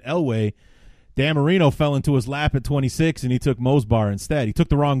trying to get Elway, Dan Marino fell into his lap at 26, and he took Mosbar instead. He took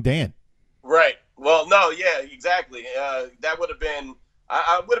the wrong Dan. Right. Well, no, yeah, exactly. That would have been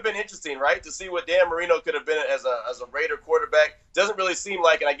would have been interesting, right, to see what Dan Marino could have been as a Raider quarterback. Doesn't really seem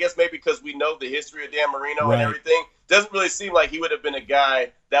like, and I guess maybe because we know the history of Dan Marino and everything, doesn't really seem like he would have been a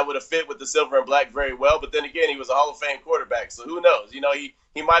guy that would have fit with the silver and black very well. But then again, he was a Hall of Fame quarterback, so who knows?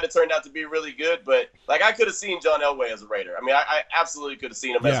 He might have turned out to be really good, but like I could have seen John Elway as a Raider. I mean, I absolutely could have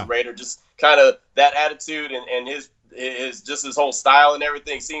seen him as a Raider. Just kind of that attitude and his whole style and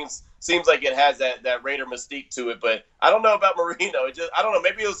everything seems seems like it has that Raider mystique to it. But I don't know about Marino. I don't know.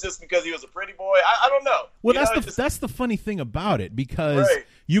 Maybe it was just because he was a pretty boy. I don't know. Well, that's the funny thing about it, because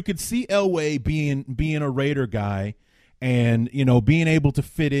you could see Elway being a Raider guy, and being able to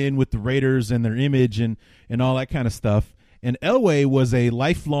fit in with the Raiders and their image and all that kind of stuff. And Elway was a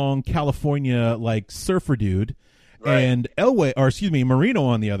lifelong California surfer dude, and Marino,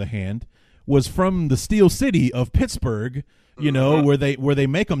 on the other hand, was from the Steel City of Pittsburgh. Where they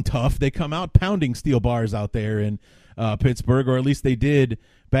make them tough. They come out pounding steel bars out there in Pittsburgh, or at least they did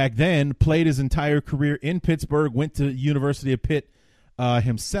back then. Played his entire career in Pittsburgh. Went to University of Pitt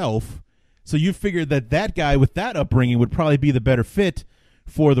himself. So you figured that guy with that upbringing would probably be the better fit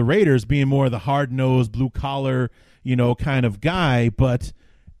for the Raiders, being more of the hard-nosed, blue-collar, kind of guy. But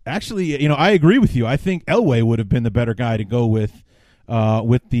actually, I agree with you. I think Elway would have been the better guy to go with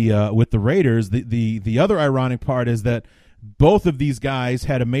the Raiders. The other ironic part is that both of these guys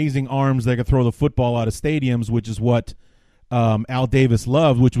had amazing arms that could throw the football out of stadiums, which is what Al Davis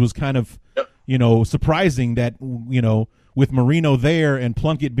loved, which was kind of, surprising that, with Marino there and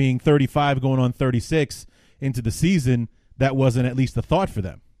Plunkett being 35 going on 36 into the season, that wasn't at least a thought for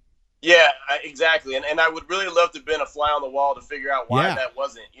them. Yeah, exactly. And I would really love to have been a fly on the wall to figure out why that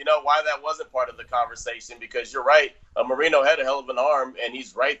wasn't, why that wasn't part of the conversation, because you're right. Marino had a hell of an arm, and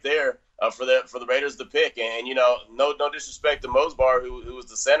he's right there for the Raiders to pick. And, no disrespect to Mosbar, who was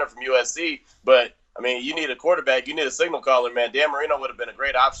the center from USC, but, I mean, you need a quarterback, you need a signal caller, man. Dan Marino would have been a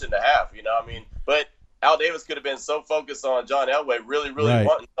great option to have, but Al Davis could have been so focused on John Elway, really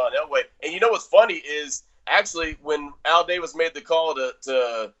wanting John Elway. And what's funny is actually when Al Davis made the call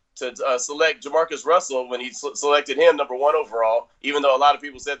to select Jamarcus Russell, when he selected him number 1 overall, even though a lot of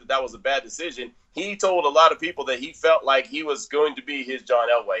people said that was a bad decision, he told a lot of people that he felt like he was going to be his John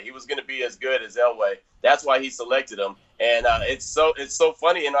Elway. He was going to be as good as Elway. That's why he selected him. And it's so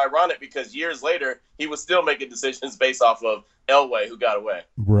funny and ironic, because years later he was still making decisions based off of Elway, who got away.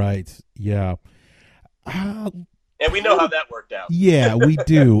 Right. Yeah. And we know how that worked out. Yeah, we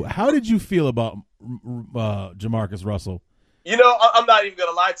do. How did you feel about Jamarcus Russell? I'm not even going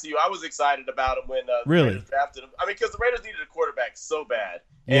to lie to you. I was excited about him when the really? Raiders drafted him. I mean, because the Raiders needed a quarterback so bad.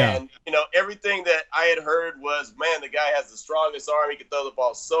 Yeah. And, everything that I had heard was, man, the guy has the strongest arm. He can throw the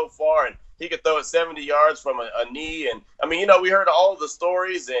ball so far, and he could throw it 70 yards from a knee. And, I mean, we heard all of the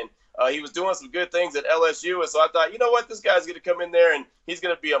stories, and he was doing some good things at LSU. And so I thought, this guy's going to come in there, and he's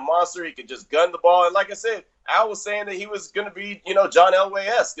going to be a monster. He can just gun the ball. And like I said, Al was saying that he was going to be, John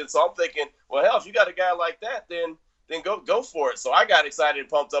Elway-esque. And so I'm thinking, well, hell, if you got a guy like that, then go for it. So I got excited and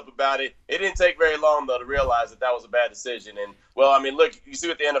pumped up about it. It didn't take very long, though, to realize that was a bad decision. And, well, I mean, look, you see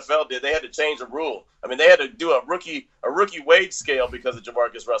what the NFL did. They had to change a rule. I mean, they had to do a rookie wage scale because of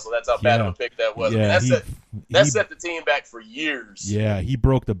Jamarcus Russell. That's how bad of a pick that was. Yeah, I mean, that set the team back for years. Yeah, he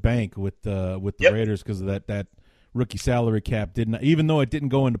broke the bank with the Raiders because of that rookie salary cap. Even though it didn't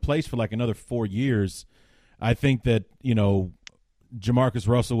go into place for like another 4 years, I think that, Jamarcus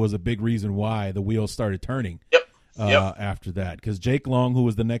Russell was a big reason why the wheels started turning. Yep. After that, because Jake Long, who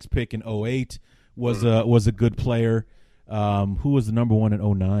was the next pick in 2008, was a good player. Who was the number 1 in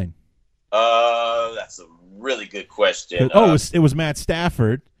 2009? That's a really good question. It was Matt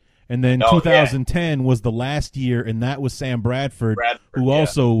Stafford, and then 2010 was the last year, and that was Sam Bradford who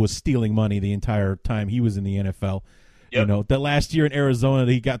also was stealing money the entire time he was in the NFL. Yep. That last year in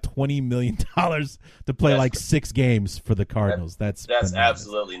Arizona, he got $20 million to play 6 games for the Cardinals. That's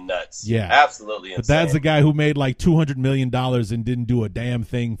absolutely nuts. Yeah, absolutely insane. But that's the guy who made $200 million and didn't do a damn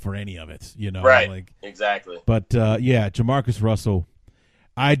thing for any of it. Right? Exactly. But Jamarcus Russell,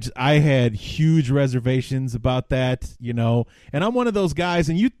 I had huge reservations about that. And I'm one of those guys.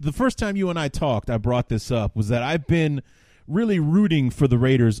 And the first time you and I talked, I brought this up, was that I've been really rooting for the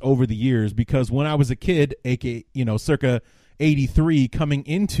Raiders over the years, because when I was a kid, aka circa 83, coming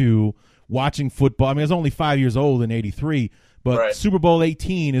into watching football, I mean I was only 5 years old in 83, but Super Bowl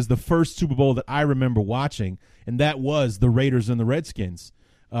 18 is the first Super Bowl that I remember watching, and that was the Raiders and the Redskins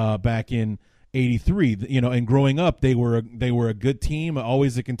back in 83. And growing up, they were a good team,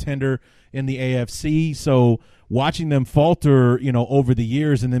 always a contender in the AFC. So watching them falter over the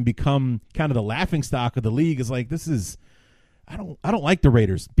years and then become kind of the laughingstock of the league is like, this is, I don't like the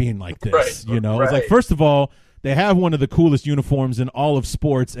Raiders being like this. It's like, first of all, they have one of the coolest uniforms in all of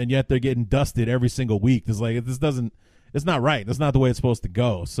sports, and yet they're getting dusted every single week. It's like, it's not right. That's not the way it's supposed to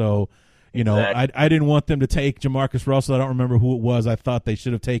go. So, exactly. I didn't want them to take Jamarcus Russell. I don't remember who it was. I thought they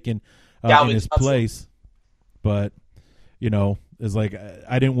should have taken in his place, but it's like,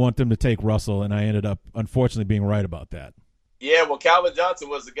 I didn't want them to take Russell, and I ended up unfortunately being right about that. Yeah, well, Calvin Johnson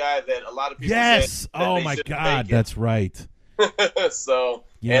was the guy that a lot of people said. That oh my God, that's right. So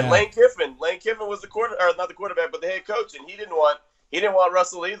yeah. And Lane Kiffin was not the quarterback, but the head coach, and he didn't want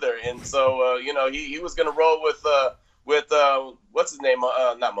Russell either. And so he was going to roll with what's his name?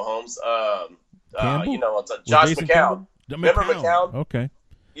 Not Mahomes. Josh McCown. Remember McCown? Okay.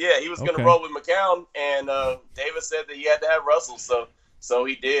 Yeah, he was going to roll with McCown, and Davis said that he had to have Russell, so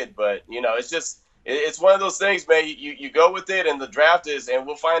he did. But it's one of those things, man. You go with it, and the draft and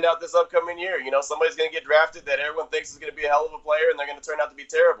we'll find out this upcoming year. Somebody's going to get drafted that everyone thinks is going to be a hell of a player, and they're going to turn out to be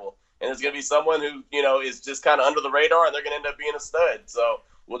terrible. And there's going to be someone who is just kind of under the radar, and they're going to end up being a stud. So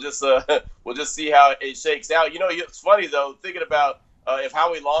we'll just see how it shakes out. It's funny though, thinking about if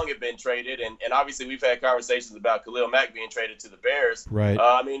Howie Long had been traded, and obviously we've had conversations about Khalil Mack being traded to the Bears. Right.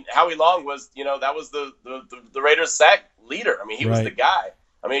 Howie Long was, that was the Raiders sack leader. He was the guy.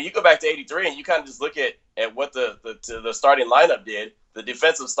 You go back to '83 and you kind of just look at what the starting lineup did, the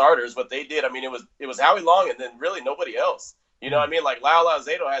defensive starters, what they did. It was Howie Long and then really nobody else. Like Lyle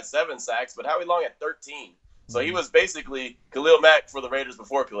Alzado had 7 sacks, but Howie Long had 13. So he was basically Khalil Mack for the Raiders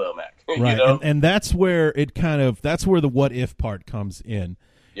before Khalil Mack. Right, and that's where that's where the what if part comes in.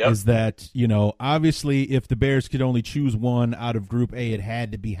 Yep. Is that obviously if the Bears could only choose one out of Group A, it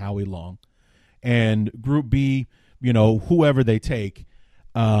had to be Howie Long, and Group B, whoever they take,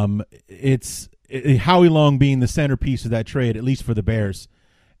 it's Howie Long being the centerpiece of that trade, at least for the Bears.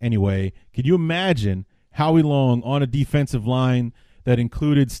 Anyway, could you imagine Howie Long on a defensive line that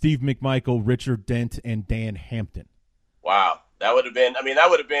included Steve McMichael, Richard Dent, and Dan Hampton? Wow, that would have been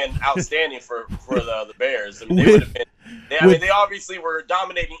outstanding for the Bears. They would have been. They obviously were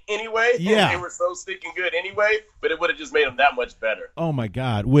dominating anyway. Yeah, they were so stinking good anyway. But it would have just made them that much better. Oh my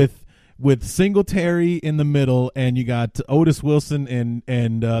God, with Singletary in the middle, and you got Otis Wilson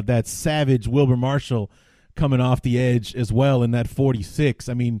and that savage Wilbur Marshall coming off the edge as well in that 46.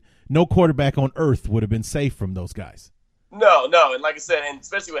 No quarterback on earth would have been safe from those guys. No, and like I said, and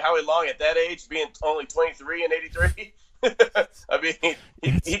especially with Howie Long at that age, being only 23 and 83,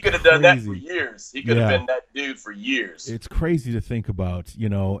 he could have done that for years. He could have been that dude for years. It's crazy to think about,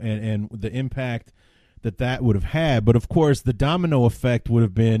 and the impact that would have had. But, of course, the domino effect would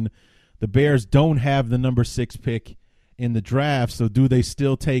have been the Bears don't have the number 6 pick in the draft, so do they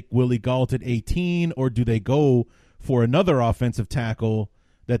still take Willie Gault at 18, or do they go for another offensive tackle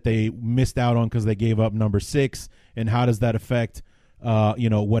that they missed out on because they gave up number 6, and how does that affect,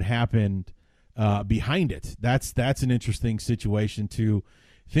 what happened behind it? That's an interesting situation to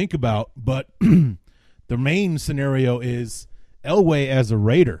think about. But the main scenario is Elway as a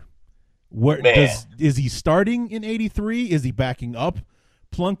Raider. Is he starting in '83? Is he backing up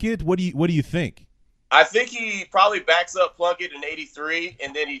Plunkett? What do you think? I think he probably backs up Plunkett in '83,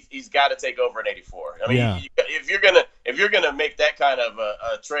 and then he's got to take over in '84. If you're gonna make that kind of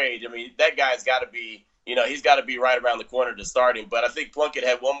a trade, that guy's got to be, he's got to be right around the corner to starting. But I think Plunkett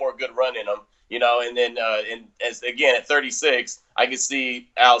had one more good run in him, and then again at 36, I could see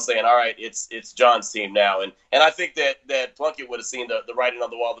Al saying, "All right, it's John's team now," and I think that Plunkett would have seen the writing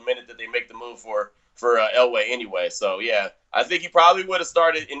on the wall the minute that they make the move for Elway anyway. So yeah, I think he probably would have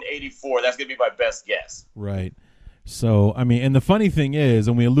started in '84. That's gonna be my best guess. Right. So and the funny thing is,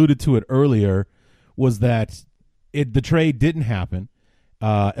 and we alluded to it earlier, was that the trade didn't happen.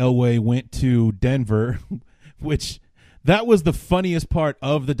 Elway went to Denver, which that was the funniest part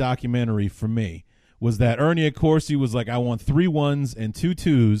of the documentary for me, was that Ernie Accorsi was like, I want 3 1s and 2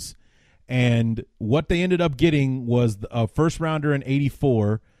 2s. And what they ended up getting was a first rounder in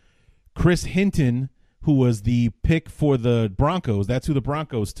 '84, Chris Hinton, who was the pick for the Broncos. That's who the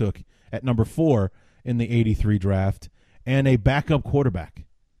Broncos took at number 4 in the '83 draft, and a backup quarterback.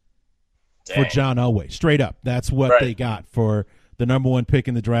 Dang. For John Elway. Straight up. That's what they got for the number 1 pick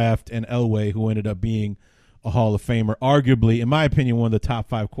in the draft, and Elway, who ended up being a Hall of Famer, arguably, in my opinion, one of the top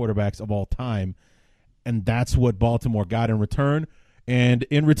 5 quarterbacks of all time. And that's what Baltimore got in return. And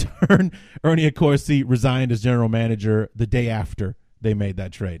in return, Ernie Accorsi resigned as general manager the day after they made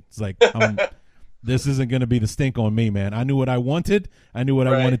that trade. It's like, this isn't going to be the stink on me, man. I knew what I wanted. I knew what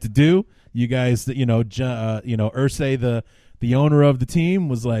I wanted to do. You guys, Irsay, the owner of the team,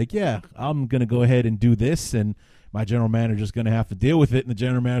 was like, yeah, I'm going to go ahead and do this, and my general manager's going to have to deal with it. And the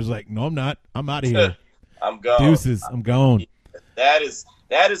general manager's like, no, I'm not. I'm out of here. I'm gone. Deuces, I'm gone. That is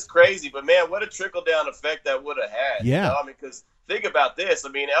crazy. But, man, what a trickle-down effect that would have had. Yeah. Because think about this.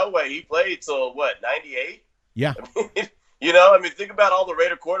 Elway, he played till, 98? Yeah. Think about all the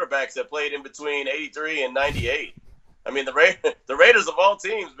Raider quarterbacks that played in between 83 and 98. The Raiders of all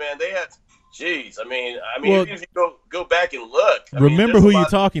teams, man, they had – jeez. Well, if you go back and look. Remember who you're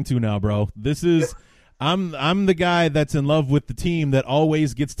talking to now, bro. This is – I'm the guy that's in love with the team that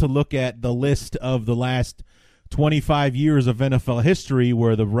always gets to look at the list of the last 25 years of NFL history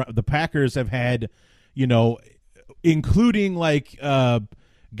where the Packers have had, including like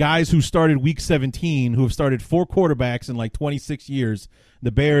guys who started week 17 who have started 4 quarterbacks in like 26 years.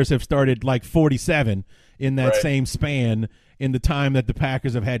 The Bears have started like 47 in that same span in the time that the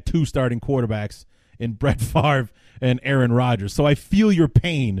Packers have had 2 starting quarterbacks in Brett Favre and Aaron Rodgers. So I feel your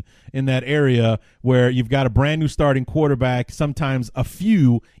pain in that area where you've got a brand new starting quarterback, sometimes a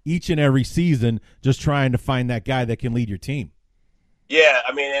few each and every season, just trying to find that guy that can lead your team. Yeah,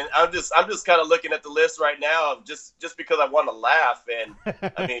 I mean, and I'm just kind of looking at the list right now, just because I want to laugh. And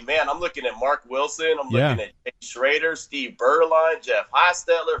I mean, man, I'm looking at Mark Wilson, I'm looking at Jay Schrader, Steve Berline, Jeff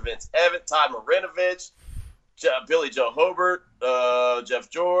Hostetler, Vince Evans, Todd Marinovich, Billy Joe Hobart, Jeff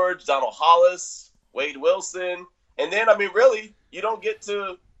George, Donald Hollis, Wade Wilson, and then I mean, really, you don't get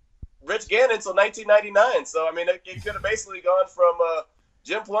to Rich Gannon until 1999. So I mean, it could have basically gone from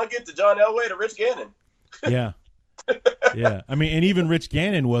Jim Plunkett to John Elway to Rich Gannon. Yeah. Yeah, I mean, and even Rich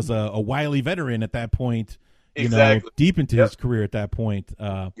Gannon was a wily veteran at that point, deep into his career at that point.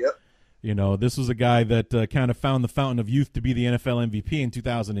 This was a guy that kind of found the fountain of youth to be the NFL MVP in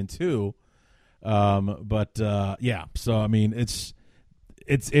 2002. So I mean,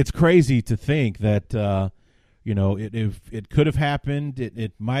 it's crazy to think that it could have happened.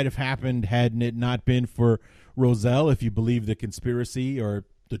 It might have happened hadn't it not been for Rozelle, if you believe the conspiracy or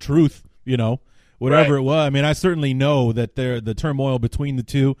the truth, whatever it was. I mean, I certainly know that the turmoil between the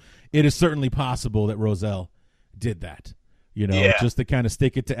two, it is certainly possible that Rozelle did that, just to kind of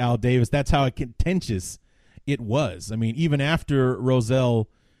stick it to Al Davis. That's how contentious it was. I mean, even after Rozelle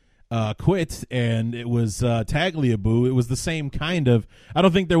quit and it was Tagliabue, it was the same kind of, I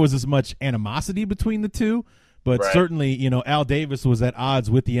don't think there was as much animosity between the two, but certainly, Al Davis was at odds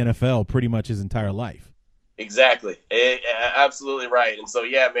with the NFL pretty much his entire life. Exactly. Absolutely right. And so,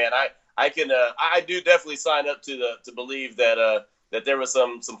 yeah, man, I do definitely sign up to believe that there was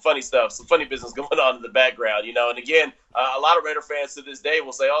some funny stuff, some funny business going on in the background, And again, a lot of Raider fans to this day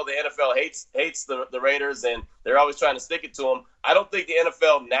will say, "Oh, the NFL hates the Raiders, and they're always trying to stick it to them." I don't think the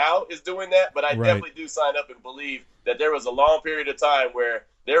NFL now is doing that, but I definitely do sign up and believe that there was a long period of time where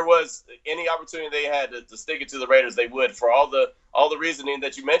there was any opportunity they had to stick it to the Raiders, they would, for all the reasoning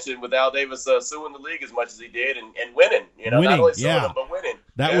that you mentioned with Al Davis suing the league as much as he did and winning. Winning, not only suing them, but winning.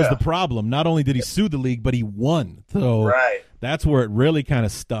 That was the problem. Not only did he sue the league, but he won. So that's where it really kind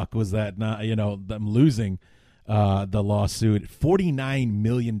of stuck, was that them losing the lawsuit. $49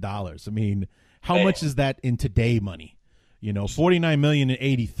 million. I mean, how much is that in today money? $49 million in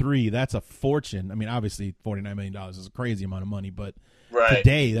 '83. That's a fortune. I mean, obviously, $49 million is a crazy amount of money, but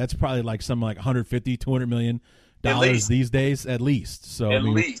today that's probably like something like $150, $200 million these days, at least. So at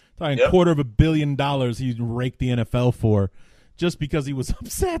least talking $250 million he raked the NFL for, just because he was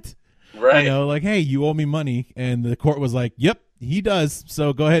upset. Right. Like, hey, you owe me money, and the court was like, "Yep, he does.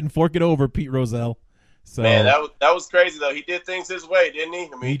 So go ahead and fork it over, Pete Rozelle." So, man, that was crazy though. He did things his way, didn't he?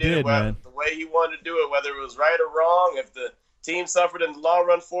 I mean, he did it the way he wanted to do it, whether it was right or wrong. If the team suffered in the long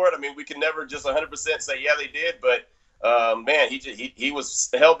run for it, I mean, we can never just 100% say they did. But man, he was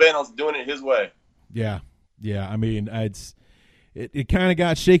hell bent on doing it his way. Yeah. I mean, it kind of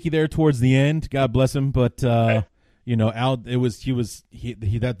got shaky there towards the end. God bless him, but Al,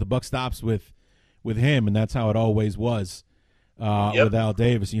 that the buck stops with him, and that's how it always was. With Al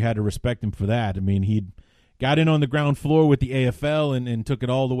Davis, you had to respect him for that. I mean, he got in on the ground floor with the AFL and took it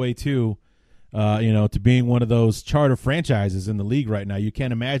all the way to being one of those charter franchises in the league right now. You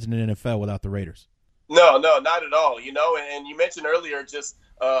can't imagine an NFL without the Raiders. No, not at all. And you mentioned earlier just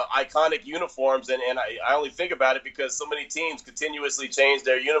iconic uniforms, and I only think about it because so many teams continuously change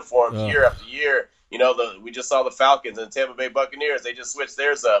their uniforms year after year. We just saw the Falcons and the Tampa Bay Buccaneers. They just switched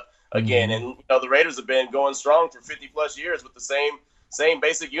theirs up again. And the Raiders have been going strong for 50+ years with the same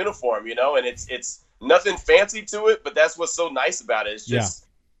basic uniform, and it's nothing fancy to it, but that's what's so nice about it. It's just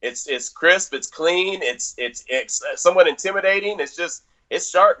it's crisp, it's clean, it's somewhat intimidating. It's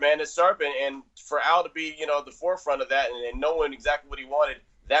sharp, man. It's sharp, and for Al to be the forefront of that and knowing exactly what he wanted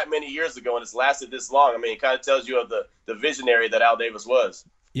that many years ago, and it's lasted this long. I mean, it kind of tells you of the visionary that Al Davis was.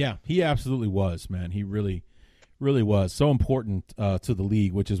 Yeah, he absolutely was, man. He really, really was so important to the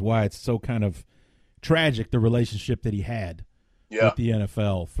league, which is why it's so kind of tragic, the relationship that he had with the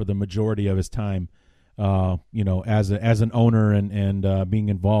NFL for the majority of his time, as an owner and being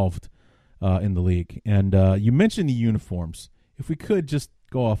involved in the league. And you mentioned the uniforms. If we could just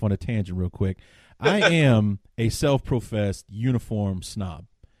go off on a tangent real quick. I am a self-professed uniform snob.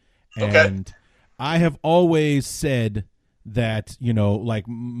 And I have always said that, like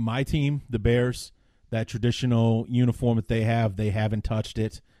my team, the Bears, that traditional uniform that they haven't touched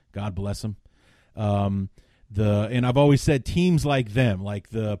it. God bless them. and I've always said teams like them, like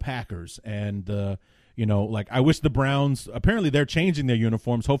the Packers and like I wish the Browns, apparently they're changing their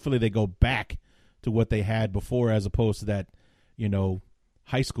uniforms. Hopefully they go back to what they had before as opposed to that,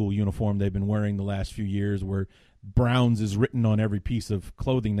 high school uniform they've been wearing the last few years where Browns is written on every piece of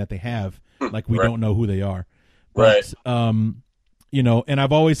clothing that they have, like we don't know who they are. But, and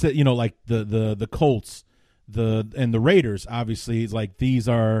I've always said, like the Colts, and the Raiders, obviously, it's like these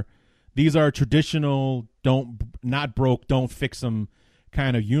are traditional, not broke, don't fix them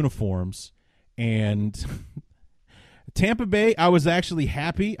kind of uniforms. And Tampa Bay, I was actually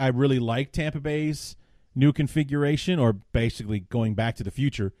happy. I really like Tampa Bay's new configuration, or basically going back to the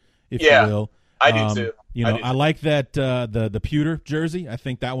future, if you will. I do too. I like that the pewter jersey. I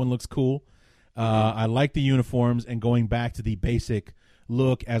think that one looks cool. I like the uniforms and going back to the basic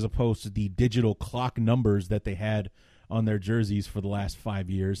look as opposed to the digital clock numbers that they had on their jerseys for the last 5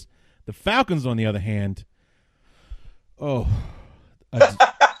 years. The Falcons, on the other hand, I thought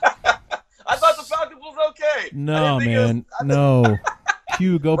the Falcons was okay. No, man, no.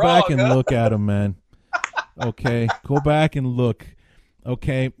 Q, go back and look at them, man. Okay, go back and look.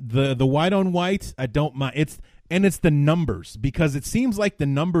 Okay, the white on white, I don't mind. It's the numbers, because it seems like the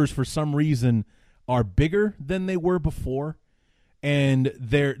numbers for some reason are bigger than they were before, and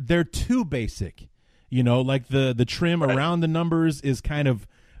they're too basic. Like the trim around the numbers is kind of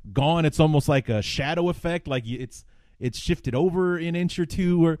gone. It's almost like a shadow effect, like it's shifted over an inch or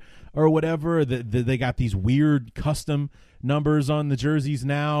two or whatever. They got these weird custom numbers on the jerseys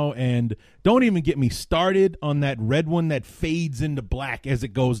now, and don't even get me started on that red one that fades into black as it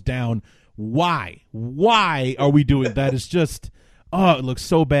goes down. Why are we doing that? It's just, it looks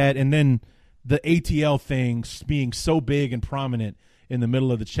so bad. And then the ATL thing being so big and prominent in the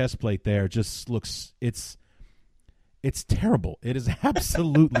middle of the chest plate there just looks, it's terrible. It is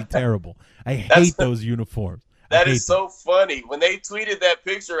absolutely terrible. I hate those uniforms. That is so funny. When they tweeted that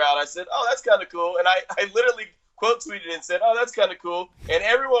picture out, I said, oh, that's kind of cool. And I literally quote tweeted and said, oh, that's kind of cool. And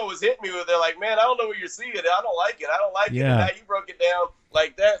everyone was hitting me with it like, man, I don't know what you're seeing. I don't like it. I don't like it. And now you broke it down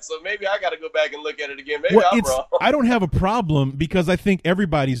like that. So maybe I got to go back and look at it again. Maybe I'm wrong. I don't have a problem because I think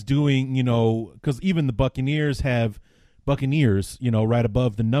everybody's doing, because even the Buccaneers have Buccaneers, right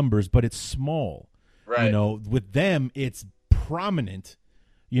above the numbers, but it's small. Right. With them, it's prominent.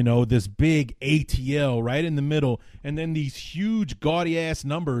 This big ATL right in the middle, and then these huge gaudy ass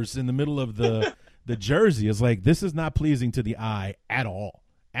numbers in the middle of the jersey. Is like, this is not pleasing to the eye at all.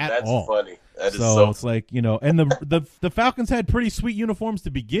 That's funny. That is so it's like, and the Falcons had pretty sweet uniforms to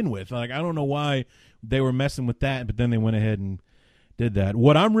begin with. Like, I don't know why they were messing with that, but then they went ahead and did that.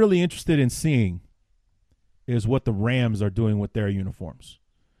 What I'm really interested in seeing is what the Rams are doing with their uniforms.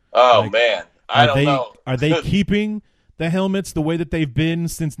 Oh, man. I don't know. Are they keeping the helmets the way that they've been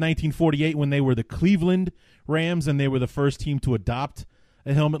since 1948 when they were the Cleveland Rams and they were the first team to adopt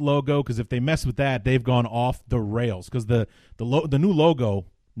a helmet logo? Because if they mess with that, they've gone off the rails. Because the new logo,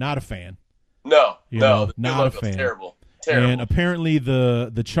 not a fan. No, not a fan. Terrible. And apparently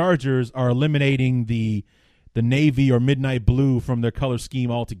the Chargers are eliminating the navy or midnight blue from their color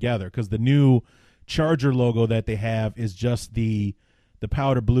scheme altogether, because the new Charger logo that they have is just the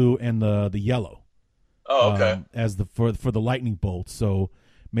powder blue and the yellow. Oh, okay. As for the lightning bolt, so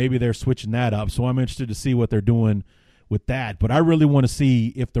maybe they're switching that up. So I'm interested to see what they're doing with that. But I really want to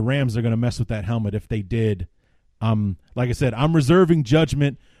see if the Rams are going to mess with that helmet. If they did, like I said, I'm reserving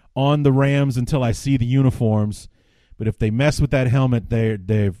judgment on the Rams until I see the uniforms. But if they mess with that helmet,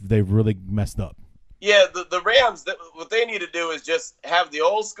 they've really messed up. Yeah, the Rams, what they need to do is just have the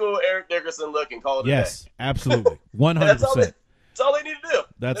old school Eric Dickerson look and call it a day. Yes, absolutely, 100%. That's all they need to do.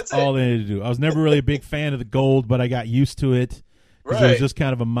 That's all they need to do. I was never really a big fan of the gold, but I got used to it because it was just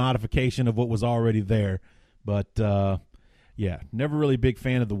kind of a modification of what was already there. But, never really a big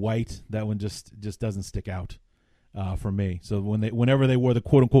fan of the white. That one just doesn't stick out for me. So whenever they wore the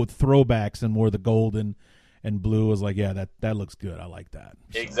quote-unquote throwbacks and wore the gold and blue, I was like, yeah, that looks good. I like that.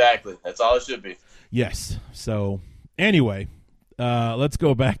 So, exactly. That's all it should be. Yes. So, anyway, let's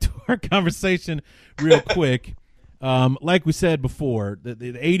go back to our conversation real quick. Like we said before,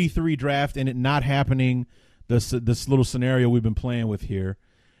 the 83 draft and it not happening, this little scenario we've been playing with here,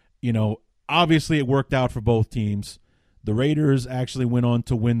 obviously it worked out for both teams. The Raiders actually went on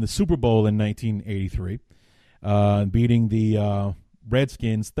to win the Super Bowl in 1983, beating the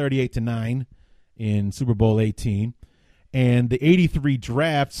Redskins 38-9 in Super Bowl 18. And the 83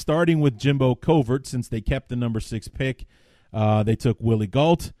 draft, starting with Jimbo Covert, since they kept the number 6 pick, they took Willie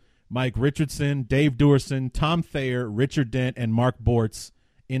Gault, Mike Richardson, Dave Duerson, Tom Thayer, Richard Dent, and Mark Bortz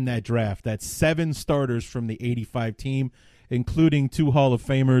in that draft. That's 7 starters from the 85 team, including 2 Hall of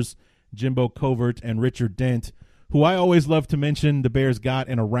Famers, Jimbo Covert, and Richard Dent, who I always love to mention the Bears got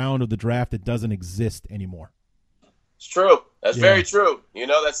in a round of the draft that doesn't exist anymore. It's true. That's very true.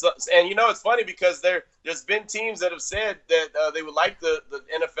 It's funny because there's been teams that have said that they would like the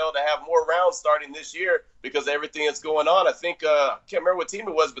NFL to have more rounds starting this year because of everything that's going on. I think I can't remember what team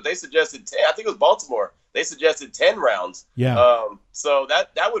it was, but they suggested 10. I think it was Baltimore. They suggested 10 rounds. Yeah. So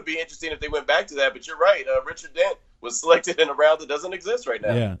that would be interesting if they went back to that. But you're right. Richard Dent was selected in a round that doesn't exist right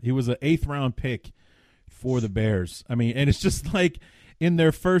now. Yeah, he was an 8th round pick for the Bears. I mean, and it's just like in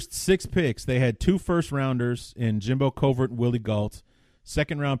their first 6 picks, they had 2 first-rounders in Jimbo Covert and Willie Gault.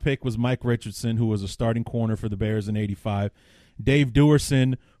 Second-round pick was Mike Richardson, who was a starting corner for the Bears in 85. Dave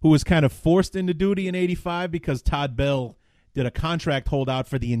Duerson, who was kind of forced into duty in 85 because Todd Bell did a contract holdout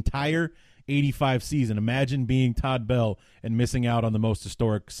for the entire 85 season. Imagine being Todd Bell and missing out on the most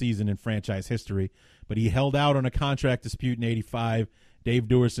historic season in franchise history. But he held out on a contract dispute in 85. Dave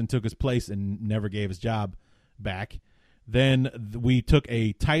Duerson took his place and never gave his job back. Then we took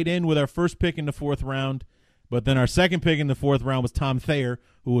a tight end with our first pick in the 4th round, but then our second pick in the 4th round was Tom Thayer,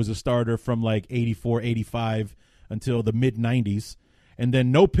 who was a starter from like 84, 85 until the mid-90s. And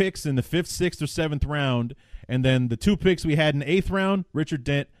then no picks in the 5th, 6th, or 7th round. And then the 2 picks we had in the 8th round, Richard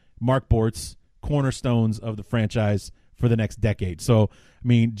Dent, Mark Bortz, cornerstones of the franchise for the next decade. So, I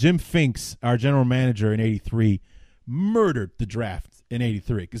mean, Jim Finks, our general manager in 83, murdered the draft in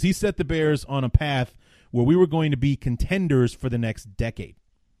 83 because he set the Bears on a path where we were going to be contenders for the next decade.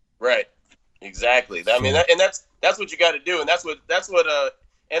 Right. Exactly. I mean, that's what you got to do, and that's what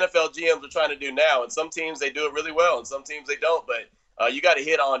NFL GMs are trying to do now. And some teams they do it really well, and some teams they don't. But you got to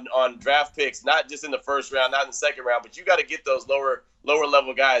hit on draft picks, not just in the first round, not in the second round, but you got to get those lower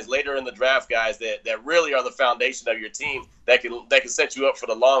level guys later in the draft, guys that really are the foundation of your team that can set you up for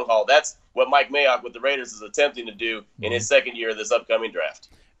the long haul. That's what Mike Mayock with the Raiders is attempting to do in his second year of this upcoming draft.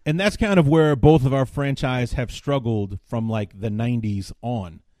 And that's kind of where both of our franchise have struggled from like the 90s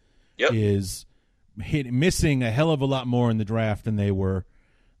on. Yep. Is missing a hell of a lot more in the draft than they were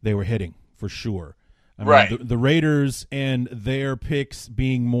hitting for sure. I mean, right. The Raiders and their picks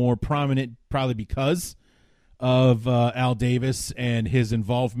being more prominent probably because of Al Davis and his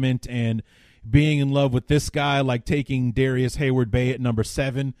involvement and being in love with this guy, like taking Darius Hayward-Bay at number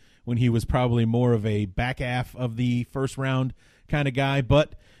 7 when he was probably more of a back half of the first round kind of guy,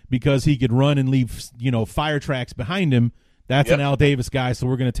 but because he could run and leave, fire tracks behind him, that's an Al Davis guy, so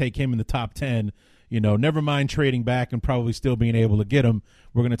we're going to take him in the top 10. Never mind trading back and probably still being able to get him.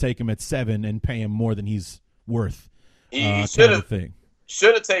 We're going to take him at 7 and pay him more than he's worth. He should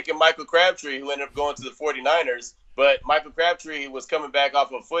have taken Michael Crabtree, who ended up going to the 49ers, but Michael Crabtree was coming back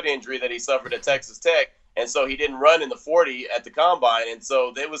off a foot injury that he suffered at Texas Tech, and so he didn't run in the 40 at the Combine, and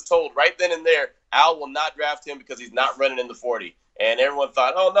so they was told right then and there, Al will not draft him because he's not running in the 40. And everyone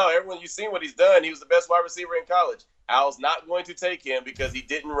thought, oh, no, you've seen what he's done. He was the best wide receiver in college. Al's not going to take him because he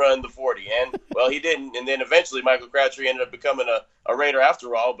didn't run the 40. And, well, he didn't. And then eventually Michael Crabtree ended up becoming a Raider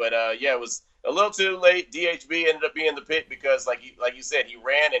after all. But, it was a little too late. DHB ended up being the pick because, like you said, he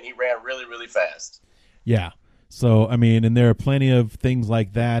ran really, really fast. Yeah. So, I mean, and there are plenty of things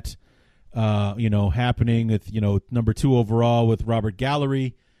like that, happening with, number 2 overall with Robert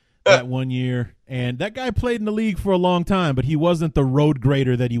Gallery that one year. And that guy played in the league for a long time, but he wasn't the road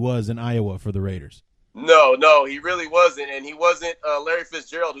grader that he was in Iowa for the Raiders. No, he really wasn't. And he wasn't Larry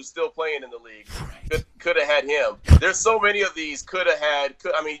Fitzgerald, who's still playing in the league. Right. Could have had him. There's so many of these you're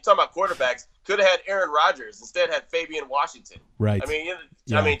talking about quarterbacks, could have had Aaron Rodgers, instead had Fabian Washington. Right.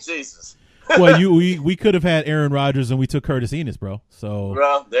 I mean, Jesus. Well, we could have had Aaron Rodgers and we took Curtis Enis, bro. So,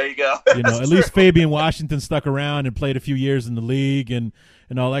 well, there you go. At least Fabian Washington stuck around and played a few years in the league and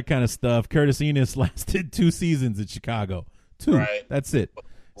all that kind of stuff. Curtis Enis lasted 2 seasons in Chicago. 2. Right. That's it.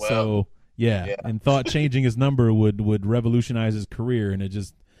 Well, so, yeah. And thought changing his number would revolutionize his career, and it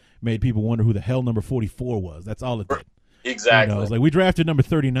just made people wonder who the hell number 44 was. That's all it did. Exactly. It's like, we drafted number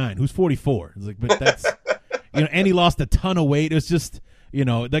 39. Who's 44? It's like, but that's and he lost a ton of weight. It was just, he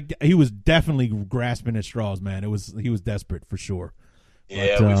was definitely grasping at straws, man. He was desperate for sure.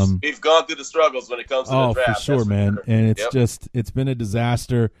 Yeah, but, we've gone through the struggles when it comes to the draft. Oh, for sure, man. Sure. And it's been a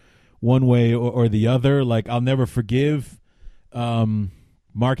disaster one way or the other. Like, I'll never forgive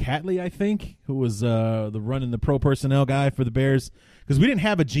Mark Hatley, I think, who was the running the pro personnel guy for the Bears, because we didn't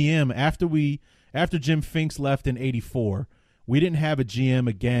have a GM after Jim Finks left in 84. We didn't have a GM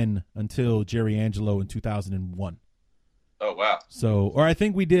again until Jerry Angelo in 2001. Oh, wow. So, or I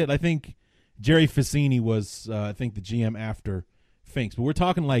think we did. I think Jerry Fassini was, the GM after Finks. But we're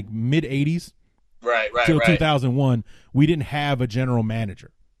talking like mid-'80s. Right. Till 2001, we didn't have a general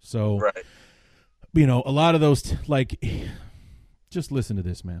manager. So, right. A lot of those, just listen to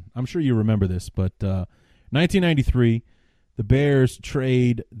this, man. I'm sure you remember this, but 1993, the Bears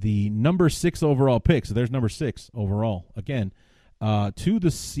trade the number 6 overall pick. So there's number 6 overall again to the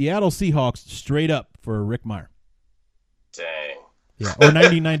Seattle Seahawks straight up for Rick Mirer. Dang. Yeah, or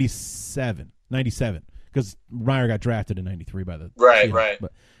 1997, 97, because Mirer got drafted in 93 by the Right.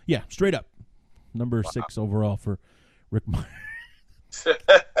 But yeah, straight up, number 6 overall for Rick Mirer.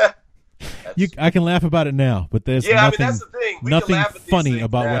 I can laugh about it now, but there's nothing, that's the thing. nothing funny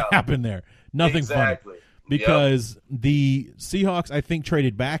about what happened there. Nothing funny. Because the Seahawks, I think,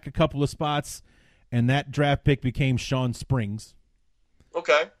 traded back a couple of spots, and that draft pick became Sean Springs.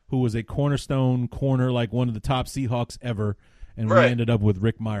 Okay. Who was a cornerstone corner, like one of the top Seahawks ever, and we ended up with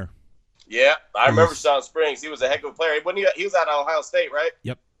Rick Mirer. Yeah, I remember Sean Springs. He was a heck of a player. He was out of Ohio State, right?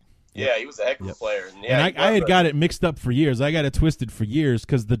 Yep. Yeah, he was a heck of a player. And I had got it mixed up for years. I got it twisted for years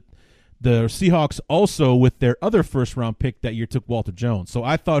because the Seahawks also, with their other first-round pick that year, took Walter Jones. So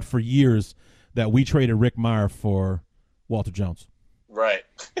I thought for years that we traded Rick Mirer for Walter Jones. Right.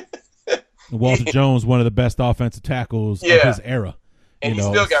 Walter Jones, one of the best offensive tackles of his era. And you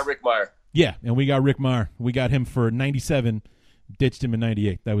still got Rick Mirer. Yeah, and we got Rick Mirer. We got him for 97, ditched him in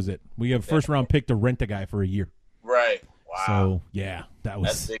 98. That was it. We have a first-round pick to rent a guy for a year. Right. Wow. So, yeah,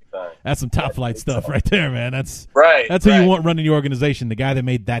 that's big time. That's some top-flight stuff right there, man. That's right. who you want running the organization, the guy that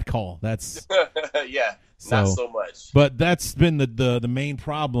made that call. That's yeah, not so much. But that's been the main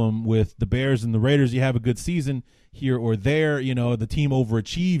problem with the Bears and the Raiders. You have a good season here or there. You know, the team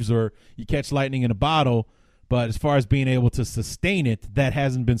overachieves or you catch lightning in a bottle. But as far as being able to sustain it, that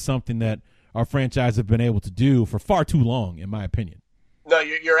hasn't been something that our franchise have been able to do for far too long, in my opinion. No,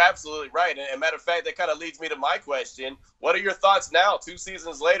 you're absolutely right. And matter of fact, that kind of leads me to my question. What are your thoughts now, 2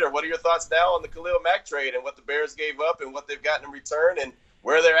 seasons later? What are your thoughts now on the Khalil Mack trade and what the Bears gave up and what they've gotten in return and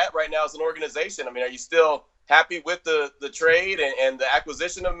where they're at right now as an organization? I mean, are you still happy with the trade and the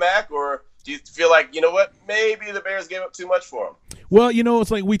acquisition of Mack, or do you feel like, you know what, maybe the Bears gave up too much for him? Well, you know,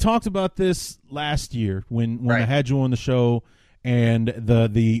 it's like we talked about this last year when I had you on the show, and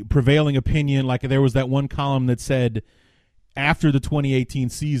the prevailing opinion, like there was that one column that said after the 2018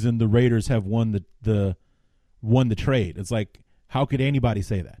 season, the Raiders have won the trade. It's like, how could anybody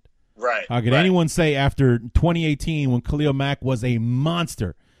say that? Right. How could anyone say after 2018 when Khalil Mack was a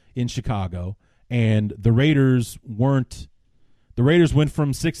monster in Chicago and the Raiders went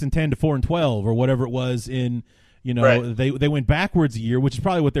from 6-10 to 4-12 or whatever it was in, you know, they went backwards a year, which is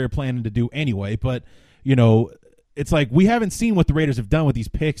probably what they were planning to do anyway. But, you know, it's like we haven't seen what the Raiders have done with these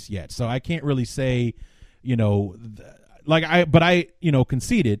picks yet. So I can't really say, you know, I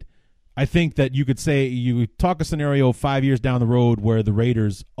conceded. I think that you could say you talk a scenario 5 years down the road where the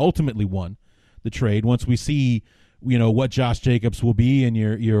Raiders ultimately won the trade. Once we see, you know, what Josh Jacobs will be and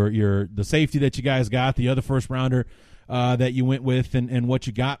your the safety that you guys got, the other first rounder that you went with, and what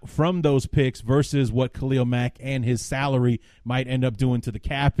you got from those picks versus what Khalil Mack and his salary might end up doing to the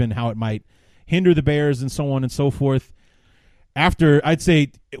cap and how it might hinder the Bears and so on and so forth. After, I'd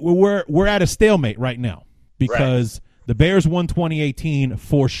say we're at a stalemate right now because the Bears won 2018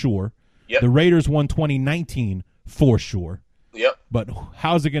 for sure. Yep. The Raiders won 2019 for sure. Yep. But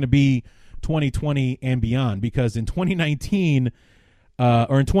how's it going to be 2020 and beyond? Because in 2019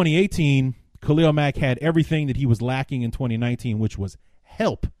 or in 2018, Khalil Mack had everything that he was lacking in 2019, which was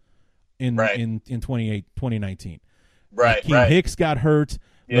help in 2019. Right. Akeem Hicks got hurt.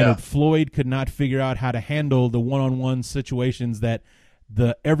 Yeah. Leonard Floyd could not figure out how to handle the one-on-one situations that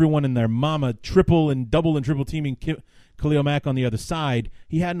everyone and their mama triple and triple teaming Khalil Mack on the other side.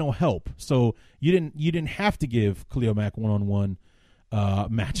 He had no help, so you didn't have to give Khalil Mack one-on-one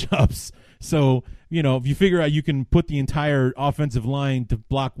matchups. So, you know, if you figure out you can put the entire offensive line to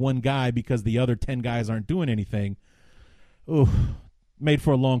block one guy because the other 10 guys aren't doing anything, made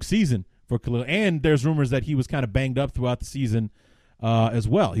for a long season for Khalil. And there's rumors that he was kind of banged up throughout the season as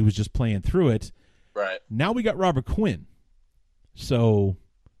well. He was just playing through it. Right. Now we got Robert Quinn. So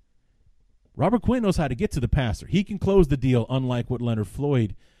Robert Quinn knows how to get to the passer. He can close the deal, unlike what Leonard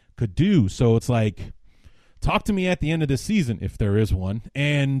Floyd could do. So it's like, talk to me at the end of this season, if there is one,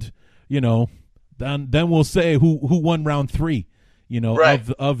 and you know, then we'll say who won round 3, you know,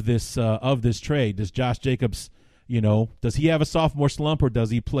 of this trade. Does Josh Jacobs, you know, does he have a sophomore slump or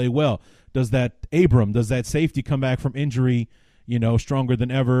does he play well? Does that safety come back from injury, you know, stronger than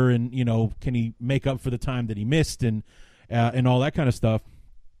ever, and you know, can he make up for the time that he missed and all that kind of stuff?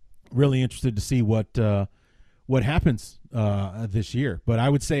 Really interested to see what happens this year. But I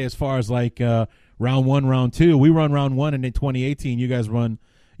would say as far as like round 1, round 2, we run round 1, and in 2018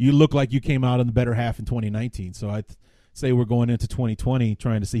 you look like you came out in the better half in 2019. So I'd say we're going into 2020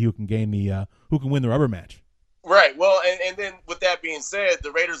 trying to see who can win the rubber match. Right. Well, and then with that being said,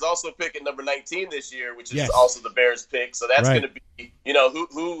 the Raiders also pick at number 19 this year, which is Yes. also the Bears pick. So that's Right. going to be,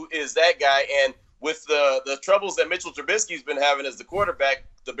 who is that guy? And with the troubles that Mitchell Trubisky's been having as the quarterback,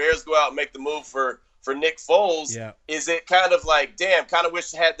 the Bears go out and make the move for Nick Foles. Yeah. Is it kind of like, damn, kind of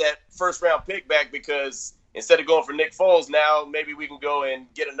wish I had that first round pick back, because instead of going for Nick Foles, now maybe we can go and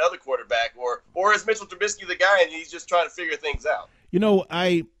get another quarterback, or is Mitchell Trubisky the guy and he's just trying to figure things out?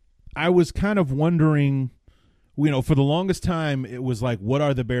 I was kind of wondering, for the longest time, it was like, what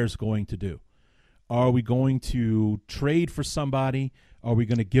are the Bears going to do? Are we going to trade for somebody? Are we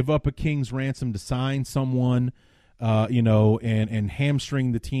going to give up a king's ransom to sign someone, and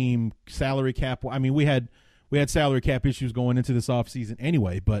hamstring the team salary cap? I mean, we had salary cap issues going into this offseason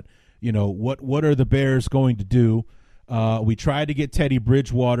anyway, but, what are the Bears going to do? We tried to get Teddy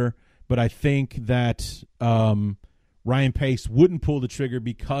Bridgewater, but I think that Ryan Pace wouldn't pull the trigger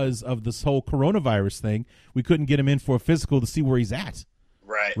because of this whole coronavirus thing. We couldn't get him in for a physical to see where he's at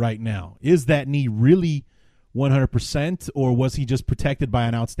right now. Is that knee really 100%, or was he just protected by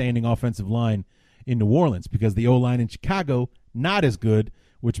an outstanding offensive line in New Orleans? Because the O-line in Chicago, not as good,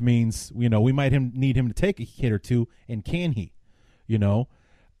 which means, we might need him to take a hit or two, and can he?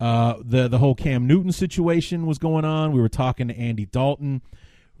 The whole Cam Newton situation was going on. We were talking to Andy Dalton.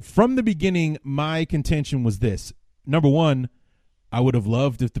 From the beginning, my contention was this. Number one, I would have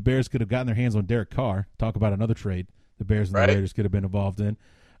loved if the Bears could have gotten their hands on Derek Carr. Talk about another trade the Bears and the Raiders could have been involved in.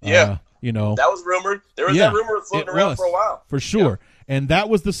 Yeah. That was rumored. There was that rumor floating around for a while. For sure. Yeah. And that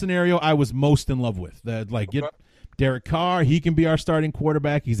was the scenario I was most in love with. Get Derek Carr. He can be our starting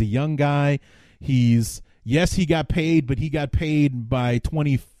quarterback. He's a young guy. He got paid, but he got paid by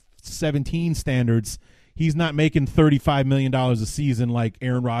 2017 standards. He's not making $35 million a season like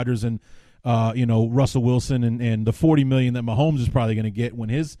Aaron Rodgers and Russell Wilson and the $40 million that Mahomes is probably going to get when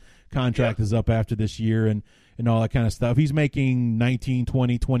his contract is up after this year and all that kind of stuff. He's making 19,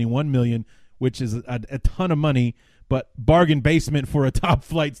 20, 21 million, which is a ton of money, but bargain basement for a top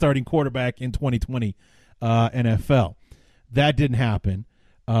flight starting quarterback in 2020 NFL. That didn't happen.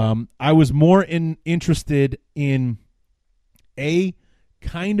 I was more interested in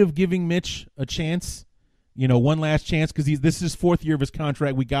kind of giving Mitch a chance, one last chance, because this is his fourth year of his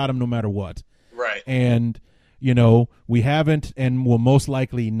contract. We got him no matter what. Right. And, we haven't and will most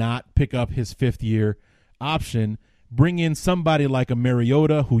likely not pick up his fifth year option. Bring in somebody like a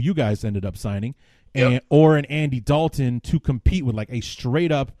Mariota, who you guys ended up signing, or an Andy Dalton to compete with, like a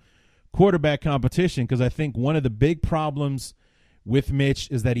straight up quarterback competition. Because I think one of the big problems with Mitch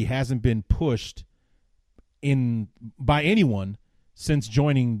is that he hasn't been pushed by anyone since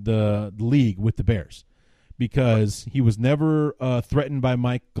joining the league with the Bears, because he was never threatened by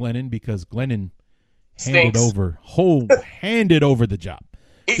Mike Glennon, because Glennon handed over the job.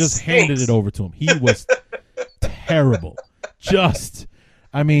 Handed it over to him. He was terrible.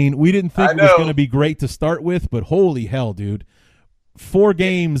 We didn't think it was going to be great to start with, but holy hell, dude. 4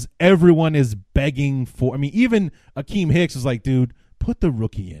 games, everyone is begging for. Even Akeem Hicks was like, dude, put the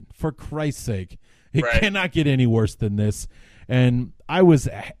rookie in, for Christ's sake. It cannot get any worse than this. And I was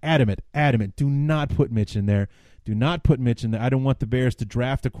adamant, do not put Mitch in there. Do not put Mitch in there. I don't want the Bears to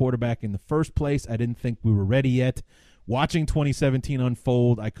draft a quarterback in the first place. I didn't think we were ready yet. Watching 2017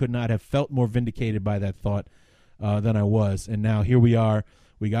 unfold, I could not have felt more vindicated by that thought than I was. And now here we are.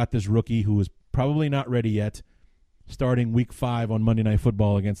 We got this rookie who is probably not ready yet, starting week 5 on Monday Night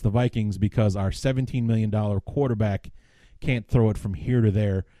Football against the Vikings, because our $17 million quarterback can't throw it from here to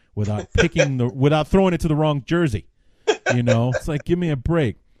there without without throwing it to the wrong jersey. It's like, give me a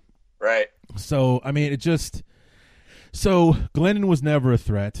break. Right. So, so Glennon was never a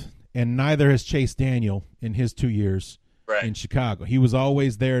threat, and neither has Chase Daniel in his 2 years in Chicago. He was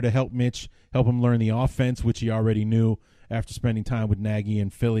always there to help Mitch, help him learn the offense, which he already knew after spending time with Nagy in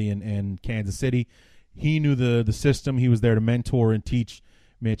Philly and Kansas City. He knew the system. He was there to mentor and teach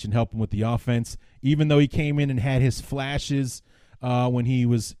Mitch and help him with the offense. Even though he came in and had his flashes when he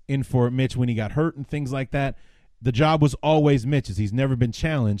was in for Mitch when he got hurt and things like that, the job was always Mitch's. He's never been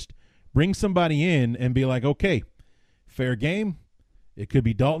challenged. Bring somebody in and be like, okay, fair game. It could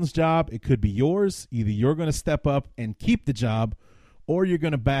be Dalton's job. It could be yours. Either you're going to step up and keep the job, or you're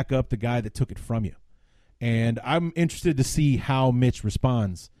going to back up the guy that took it from you. And I'm interested to see how Mitch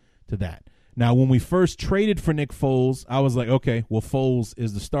responds to that. Now, when we first traded for Nick Foles, I was like, okay, well, Foles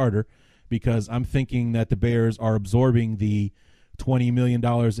is the starter, because I'm thinking that the Bears are absorbing the $20 million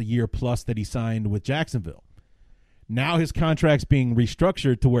a year plus that he signed with Jacksonville. Now his contract's being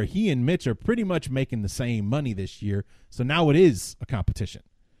restructured to where he and Mitch are pretty much making the same money this year. So now it is a competition.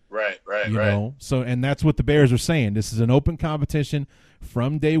 Right. So, and that's what the Bears are saying. This is an open competition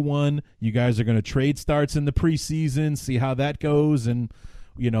from day one. You guys are going to trade starts in the preseason, see how that goes. And,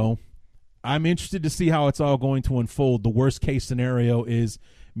 I'm interested to see how it's all going to unfold. The worst case scenario is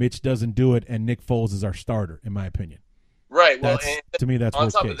Mitch doesn't do it and Nick Foles is our starter, in my opinion. Right. Well, to me, that's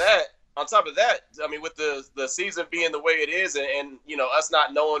worst case. On top of that, I mean, with the season being the way it is, and us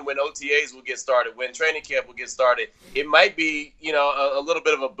not knowing when OTAs will get started, when training camp will get started, it might be a little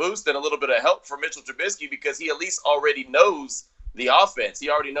bit of a boost and a little bit of help for Mitchell Trubisky because he at least already knows the offense. He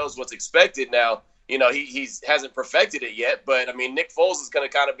already knows what's expected. Now, he hasn't perfected it yet, but I mean, Nick Foles is going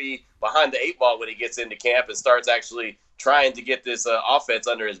to kind of be behind the eight ball when he gets into camp and starts actually trying to get this offense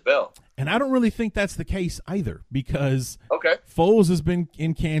under his belt. And I don't really think that's the case either because Foles has been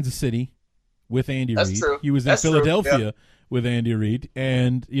in Kansas City with Andy Reid. True. He was in Philadelphia with Andy Reid.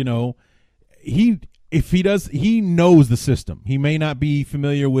 And, he knows the system. He may not be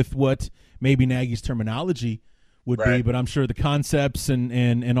familiar with what maybe Nagy's terminology would be, but I'm sure the concepts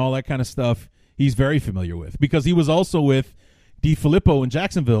and all that kind of stuff he's very familiar with because he was also with DeFilippo in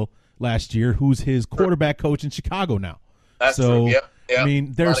Jacksonville last year, who's his quarterback coach in Chicago now. That's true. Yep. I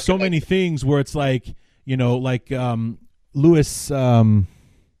mean, there's so many things where it's like, Louis,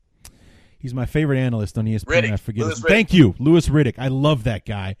 he's my favorite analyst on ESPN. Riddick. I forget his name. Thank you, Louis Riddick. I love that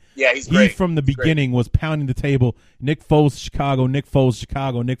guy. Yeah, he's great. He, from the beginning, was pounding the table. Nick Foles, Chicago, Nick Foles,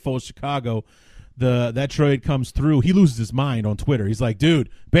 Chicago, Nick Foles, Chicago. That trade comes through. He loses his mind on Twitter. He's like, dude,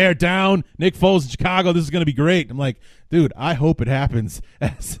 bear down. Nick Foles in Chicago. This is going to be great. I'm like, dude, I hope it happens.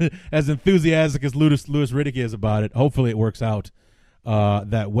 As enthusiastic as Louis Riddick is about it, hopefully it works out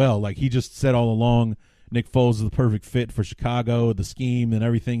that well. Like he just said all along, Nick Foles is the perfect fit for Chicago, the scheme and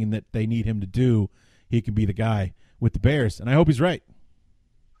everything and that they need him to do. He can be the guy with the Bears, and I hope he's right.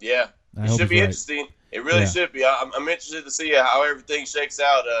 Yeah, it should be interesting. It really should be. I'm interested to see how everything shakes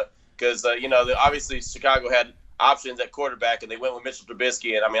out because, obviously Chicago had options at quarterback, and they went with Mitchell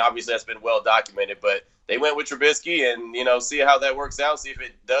Trubisky, and, I mean, obviously that's been well documented, but they went with Trubisky and, see how that works out, see if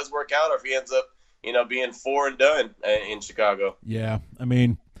it does work out or if he ends up, being 4 and done in Chicago. Yeah, I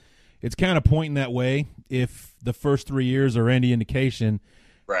mean, it's kind of pointing that way. If the first 3 years are any indication,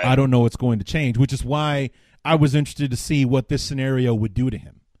 I don't know what's going to change, which is why I was interested to see what this scenario would do to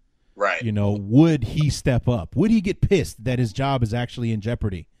him. Right. Would he step up? Would he get pissed that his job is actually in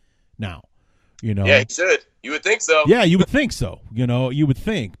jeopardy now? Yeah, he should. You would think so. Yeah, you would think so. You would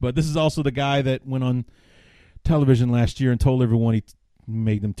think. But this is also the guy that went on television last year and told everyone he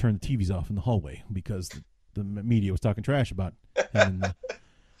made them turn the TVs off in the hallway because the media was talking trash about him and the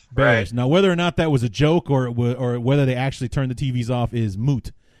Bears. Now, whether or not that was a joke or whether they actually turned the TVs off is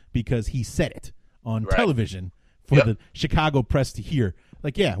moot because he said it on television for the Chicago press to hear.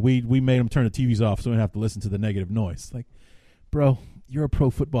 Like, yeah, we made them turn the TVs off so we don't have to listen to the negative noise. Like, bro, you're a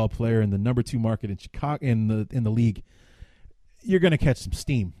pro football player in the number 2 market in Chicago in the league. You're going to catch some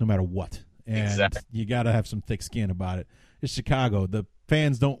steam no matter what. And you got to have some thick skin about it. It's Chicago. The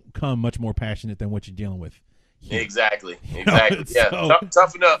fans don't come much more passionate than what you're dealing with here. Exactly. Yeah,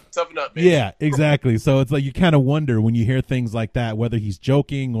 toughen up, man. Yeah, exactly. So it's like you kind of wonder when you hear things like that, whether he's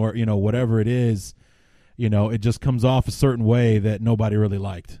joking or, whatever it is, it just comes off a certain way that nobody really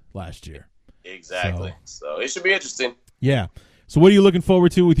liked last year. Exactly. So it should be interesting. Yeah. So what are you looking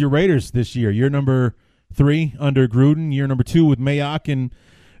forward to with your Raiders this year? You're number 3 under Gruden. You're number 2 with Mayock and,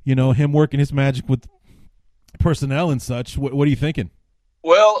 him working his magic with personnel and such. What are you thinking?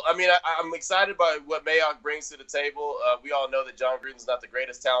 Well, I mean, I'm excited by what Mayock brings to the table. We all know that John Gruden's not the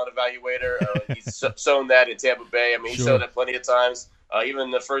greatest talent evaluator. He's shown that in Tampa Bay. I mean, he showed that plenty of times.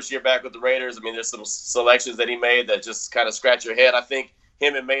 Even the first year back with the Raiders, I mean, there's some selections that he made that just kind of scratch your head. I think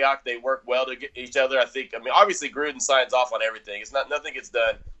him and Mayock, they work well to get each other. I mean, obviously Gruden signs off on everything. Nothing gets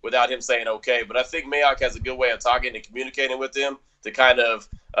done without him saying okay. But I think Mayock has a good way of talking and communicating with him to kind of,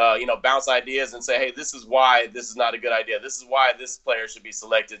 bounce ideas and say, hey, this is why this is not a good idea. This is why this player should be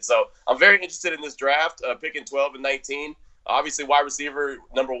selected. So I'm very interested in this draft, picking 12 and 19. Obviously, wide receiver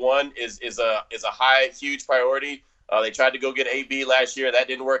number 1 is a high, huge priority. They tried to go get AB last year. That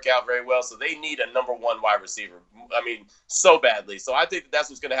didn't work out very well. So they need a number 1 wide receiver. I mean, so badly. So I think that's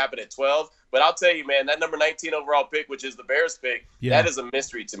what's going to happen at 12. But I'll tell you, man, that number 19 overall pick, which is the Bears pick, that is a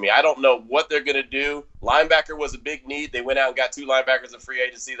mystery to me. I don't know what they're going to do. Linebacker was a big need. They went out and got 2 linebackers in free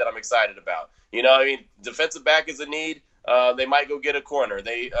agency that I'm excited about. Defensive back is a need. They might go get a corner.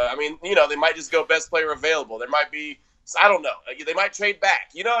 They might just go best player available. There might be – I don't know. They might trade back.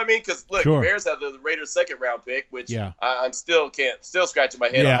 You know what I mean? Because, look, the Bears have the Raiders' second-round pick, which I'm still scratching my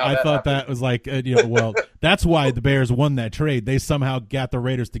head on how I that thought happened. that was like, well, that's why the Bears won that trade. They somehow got the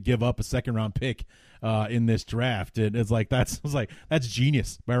Raiders to give up a second-round pick in this draft. It's like that's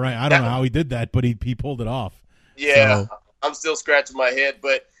genius. Right? I don't know how he did that, but he pulled it off. Yeah. So, I'm still scratching my head.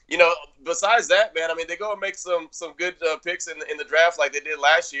 But besides that, man, I mean, they go and make some good picks in the draft like they did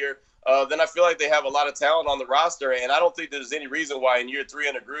last year. Then I feel like they have a lot of talent on the roster, and I don't think there's any reason why in year 3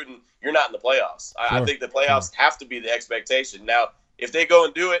 under Gruden you're not in the playoffs. I think the playoffs have to be the expectation. Now, if they go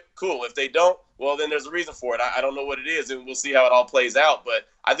and do it, cool. If they don't, well, then there's a reason for it. I don't know what it is, and we'll see how it all plays out. But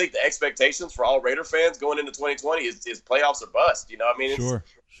I think the expectations for all Raider fans going into 2020 is playoffs or bust. I mean, sure.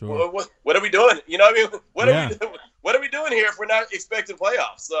 What are we doing? I mean, what are we doing here if we're not expecting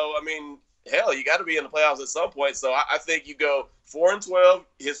playoffs? So, I mean, hell, you got to be in the playoffs at some point. So I think you go 4-12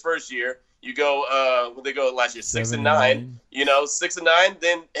 his first year. You go when they go last year 6-9. 6-9.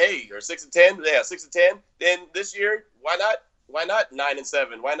 Then or 6-10. Yeah, 6-10. Then this year, why not? Why not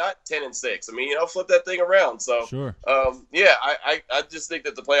 9-7? Why not 10-6? I mean, flip that thing around. So, sure. I just think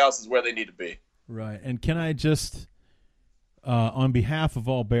that the playoffs is where they need to be. Right. And can I just, on behalf of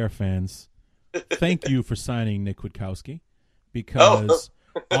all Bear fans, thank you for signing Nick Kwiatkowski, because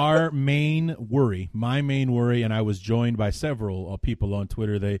my main worry, and I was joined by several people on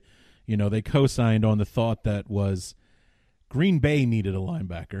Twitter. They co-signed on the thought that was Green Bay needed a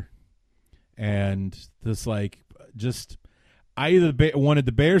linebacker, and this I either wanted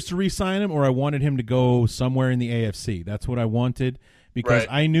the Bears to re-sign him or I wanted him to go somewhere in the AFC. That's what I wanted, because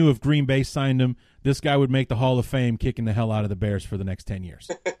I knew if Green Bay signed him, this guy would make the Hall of Fame kicking the hell out of the Bears for the next 10 years.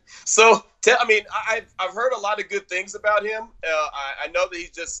 So, I've heard a lot of good things about him. I know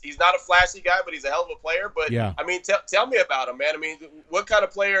that he's not a flashy guy, but he's a hell of a player. But, yeah. I mean, tell me about him, man. I mean, what kind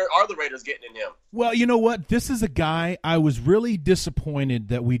of player are the Raiders getting in him? Well, you know what? This is a guy I was really disappointed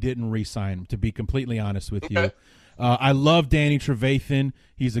that we didn't re-sign him, to be completely honest with you. I love Danny Trevathan.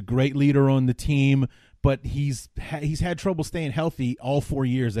 He's a great leader on the team, but he's had trouble staying healthy all 4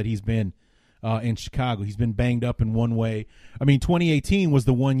 years that he's been in Chicago. He's been banged up in one way. I mean, 2018 was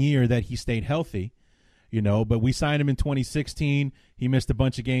the 1 year that he stayed healthy, but we signed him in 2016. He missed a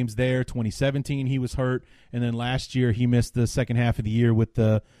bunch of games there. 2017 he was hurt, and then last year he missed the second half of the year with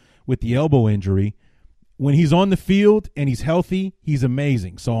the elbow injury. When he's on the field and he's healthy, he's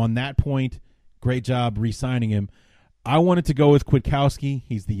amazing. So on that point, great job re-signing him. I wanted to go with Kwiatkowski.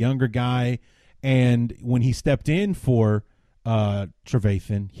 He's the younger guy, and when he stepped in for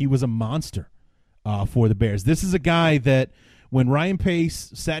Trevathan, he was a monster for the Bears. This is a guy that when Ryan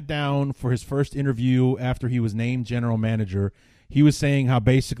Pace sat down for his first interview after he was named general manager, he was saying how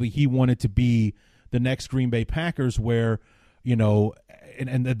basically he wanted to be the next Green Bay Packers, where,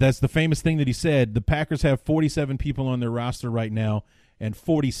 and that's the famous thing that he said, the Packers have 47 people on their roster right now, and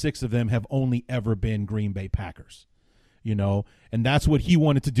 46 of them have only ever been Green Bay Packers. And that's what he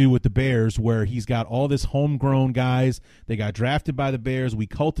wanted to do with the Bears, where he's got all this homegrown guys. They got drafted by the Bears. We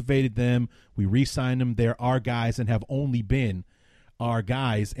cultivated them. We re-signed them. They're our guys and have only been our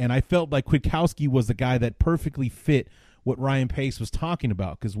guys. And I felt like Kwiatkowski was the guy that perfectly fit what Ryan Pace was talking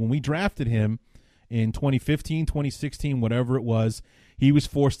about, because when we drafted him in 2015, 2016, whatever it was, he was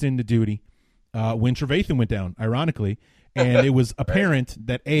forced into duty when Trevathan went down, ironically. And it was apparent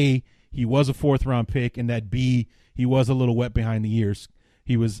that, A, he was a fourth-round pick, and that, B, he was a little wet behind the ears.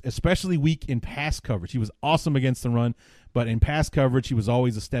 He was especially weak in pass coverage. He was awesome against the run, but in pass coverage, he was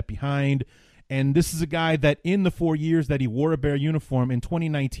always a step behind. And this is a guy that in the 4 years that he wore a Bear uniform, in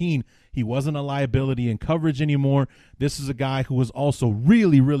 2019, he wasn't a liability in coverage anymore. This is a guy who was also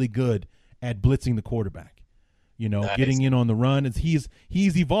really, really good at blitzing the quarterback. Nice. Getting in on the run. He's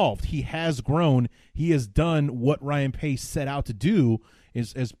evolved. He has grown. He has done what Ryan Pace set out to do,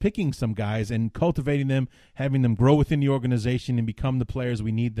 is picking some guys and cultivating them, having them grow within the organization and become the players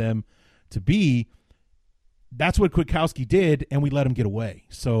we need them to be. That's what Kwiatkowski did, and we let him get away.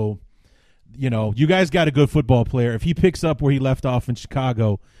 So, you guys got a good football player. If he picks up where he left off in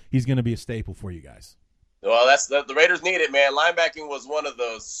Chicago, he's going to be a staple for you guys. Well, that's the Raiders need it, man. Linebacking was one of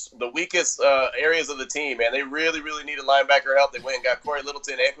the weakest areas of the team, man. They really, really needed linebacker help. They went and got Corey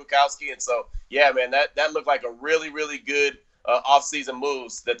Littleton and Kwiatkowski, and so, yeah, man, that looked like a really, really good off-season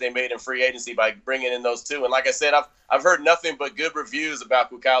moves that they made in free agency by bringing in those two. And like I said, I've heard nothing but good reviews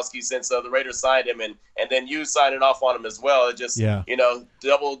about Kwiatkowski since the Raiders signed him, and then you signing off on him as well. It just,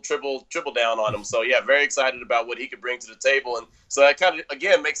 double, triple down on him. So, yeah, very excited about what he could bring to the table. And so that kind of,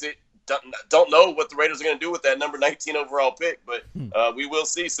 again, makes it don't know what the Raiders are going to do with that number 19 overall pick, but we will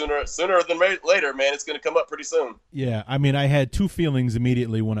see sooner than later, man. It's going to come up pretty soon. Yeah, I mean, I had two feelings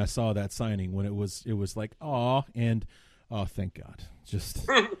immediately when I saw that signing, when it was like, aw, and oh, thank God. Just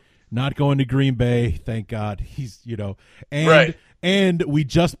not going to Green Bay, thank God. He's, and right. And we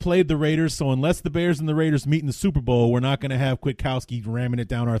just played the Raiders, so unless the Bears and the Raiders meet in the Super Bowl, we're not going to have Kwiatkowski ramming it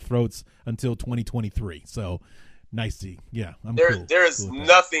down our throats until 2023. So nicey. Yeah, I'm there. cool. There is Cool with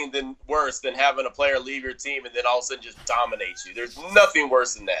that. nothing worse than having a player leave your team and then all of a sudden just dominate you. There's nothing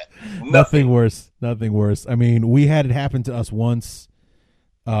worse than that. Nothing worse. Nothing worse. I mean, we had it happen to us once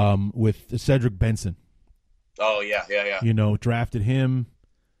with Cedric Benson. Oh yeah. You know, drafted him.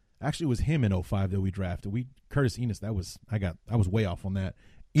 Actually, it was him in 05 that we drafted. Curtis Enos. I was way off on that.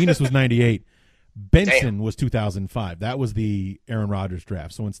 Enos was 98. Benson was 2005. That was the Aaron Rodgers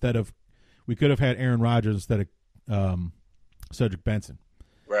draft. So we could have had Aaron Rodgers instead of Cedric Benson.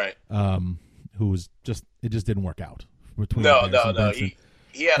 Right. Who was it just didn't work out. Between No. Benson.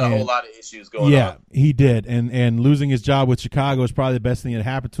 He had a whole lot of issues going on. Yeah, he did. And losing his job with Chicago is probably the best thing that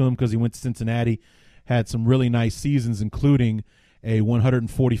happened to him because he went to Cincinnati, had some really nice seasons, including a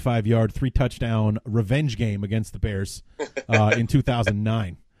 145-yard, 3-touchdown revenge game against the Bears in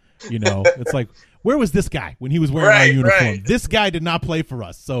 2009. You know, it's like, where was this guy when he was wearing our uniform? Right. This guy did not play for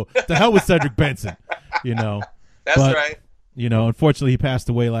us. So to hell with Cedric Benson, you know. That's right. You know, unfortunately, he passed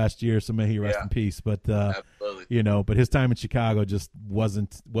away last year, so may he rest in peace. But Absolutely. you know, but his time in Chicago just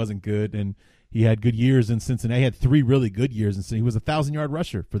wasn't good, and he had good years in Cincinnati. He had 3 really good years, and he was a 1,000-yard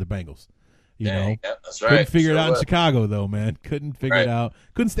rusher for the Bengals. You know, yeah, that's right. Couldn't figure it out was. in Chicago, though, man. Couldn't figure it out.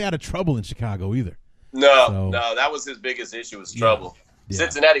 Couldn't stay out of trouble in Chicago either. No, that was his biggest issue was trouble. Yeah.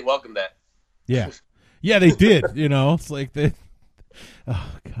 Cincinnati welcomed that. Yeah, they did. You know, it's like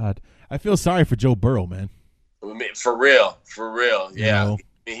oh God, I feel sorry for Joe Burrow, man. For real. Yeah, know?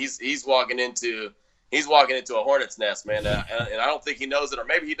 he's walking into a hornet's nest, man, and I don't think he knows it, or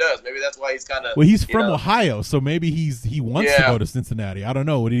maybe he does. Maybe that's why he's kind of. Well, he's from Ohio, so maybe he wants to go to Cincinnati. I don't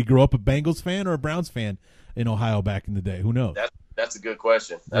know. Did he grow up a Bengals fan or a Browns fan in Ohio back in the day? Who knows? That's a good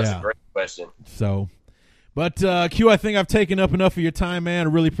question. That's a great question. So, but Q, I think I've taken up enough of your time, man. I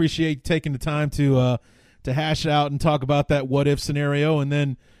really appreciate you taking the time to hash out and talk about that what if scenario, and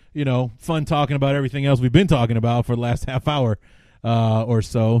then fun talking about everything else we've been talking about for the last half hour or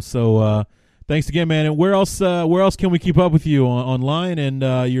so. So. Thanks again, man. And where else can we keep up with you online and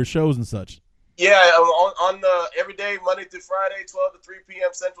your shows and such? Yeah, on the every day, Monday through Friday, 12 to 3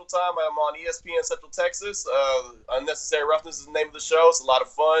 p.m. Central Time. I'm on ESPN Central Texas. Unnecessary Roughness is the name of the show. It's a lot of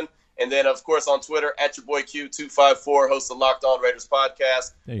fun. And then, of course, on Twitter, @YourBoyQ254, host the Locked On Raiders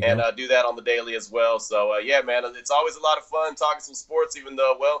podcast, and do that on the daily as well. So, yeah, man, it's always a lot of fun talking some sports, even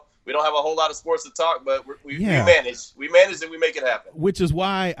though, we don't have a whole lot of sports to talk, but we manage. We manage and we make it happen. Which is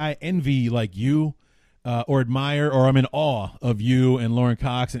why I envy like you or admire, or I'm in awe of you and Lauren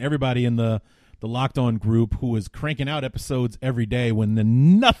Cox and everybody in the Locked On group who is cranking out episodes every day when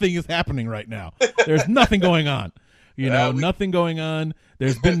nothing is happening right now. There's nothing going on. Nothing going on.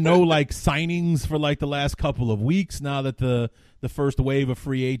 There's been no signings for the last couple of weeks now that the first wave of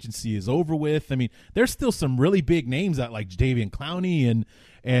free agency is over with. I mean, there's still some really big names out like Jadeveon Clowney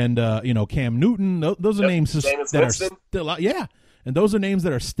and Cam Newton. Those are names that are still out. Yeah. And those are names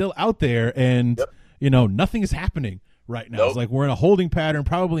that are still out there, and nothing is happening right now. Nope. It's like we're in a holding pattern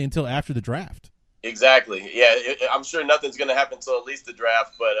probably until after the draft. Exactly. Yeah, I'm sure nothing's going to happen until at least the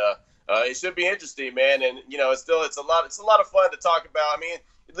draft, but it should be interesting, man. And it's a lot of fun to talk about. I mean,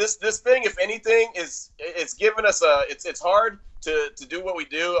 this thing, if anything, it's given us it's hard to do what we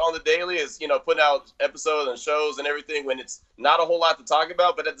do on the daily, is putting out episodes and shows and everything when it's not a whole lot to talk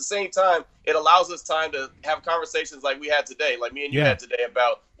about, but at the same time it allows us time to have conversations like we had today, like me and you had today,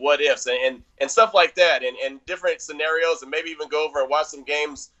 about what ifs and stuff like that, and different scenarios, and maybe even go over and watch some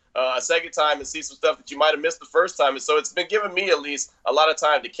games a second time and see some stuff that you might have missed the first time. And so it's been giving me at least a lot of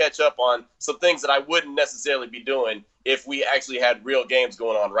time to catch up on some things that I wouldn't necessarily be doing if we actually had real games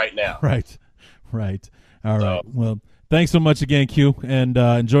going on right now. Right. All right. Well, thanks so much again, Q, and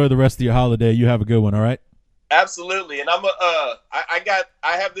enjoy the rest of your holiday. You have a good one. All right. Absolutely. And I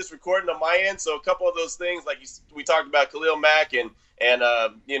have this recording on my end, so a couple of those things like we talked about, Khalil Mack and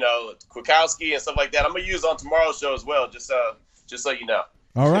Kwiatkowski and stuff like that, I'm gonna use on tomorrow's show as well. Just so you know.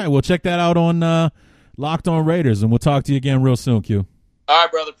 All right. Well, check that out on Locked On Raiders, and we'll talk to you again real soon, Q. All right,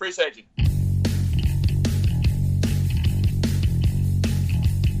 brother. Appreciate you.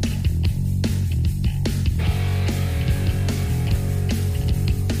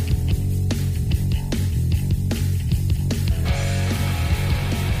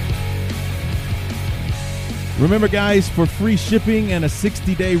 Remember, guys, for free shipping and a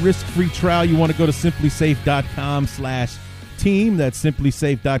 60-day risk-free trial, you want to go to simplysafe.com/team. That's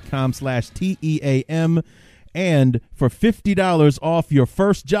simplysafe.com/TEAM. And for $50 off your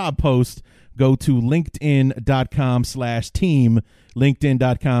first job post, go to linkedin.com/team,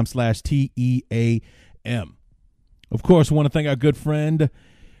 linkedin.com/TEAM. Of course, I want to thank our good friend,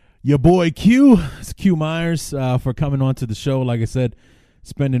 your boy Q. It's Q Myers, for coming on to the show. Like I said,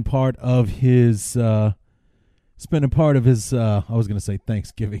 spending part of his spending part of his, I was going to say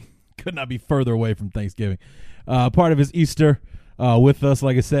Thanksgiving. Could not be further away from Thanksgiving. Part of his Easter with us.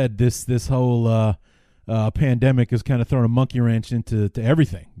 Like I said, this whole pandemic has kind of thrown a monkey wrench into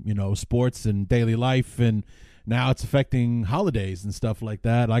everything, sports and daily life, and now it's affecting holidays and stuff like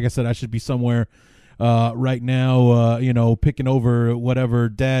that. Like I said, I should be somewhere right now, picking over whatever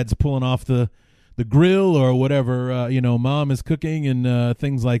dad's pulling off the grill or whatever, mom is cooking and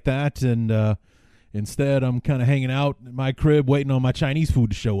things like that. And instead, I'm kind of hanging out in my crib waiting on my Chinese food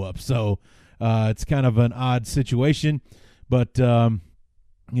to show up. So it's kind of an odd situation. But,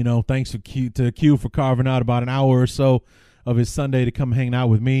 thanks to Q for carving out about an hour or so of his Sunday to come hang out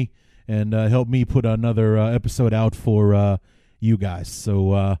with me and help me put another episode out for you guys.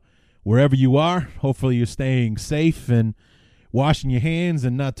 So wherever you are, hopefully you're staying safe and washing your hands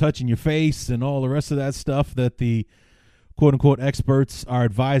and not touching your face and all the rest of that stuff that the quote-unquote experts are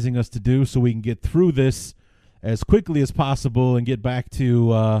advising us to do, so we can get through this as quickly as possible and get back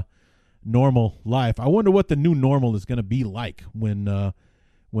to normal life. I wonder what the new normal is going to be like when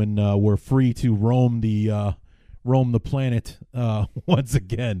we're free to roam the planet once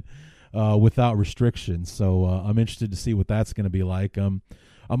again without restrictions. So I'm interested to see what that's going to be like. I'm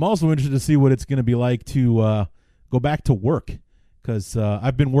also interested to see what it's going to be like to go back to work, because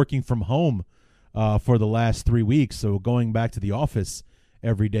I've been working from home for the last 3 weeks. So going back to the office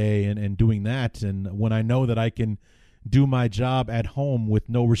every day and doing that. And when I know that I can do my job at home with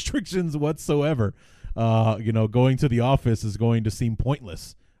no restrictions whatsoever, going to the office is going to seem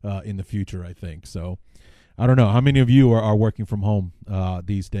pointless in the future, I think. So I don't know how many of you are working from home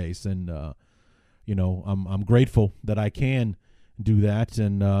these days. And, I'm grateful that I can do that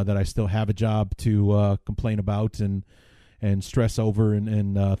and that I still have a job to complain about and stress over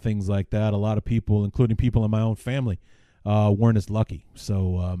and things like that. A lot of people, including people in my own family, weren't as lucky.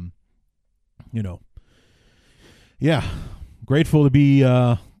 So, yeah, grateful to be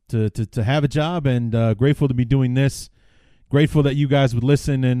to have a job and grateful to be doing this. Grateful that you guys would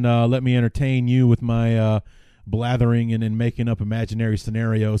listen and let me entertain you with my blathering and making up imaginary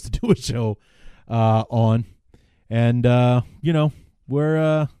scenarios to do a show on. And,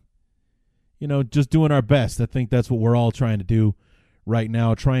 we're, just doing our best. I think that's what we're all trying to do right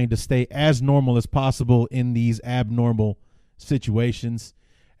now, trying to stay as normal as possible in these abnormal situations.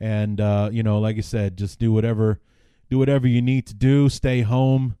 And, like I said, just do whatever you need to do. Stay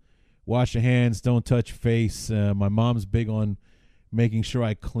home, wash your hands, don't touch your face. My mom's big on making sure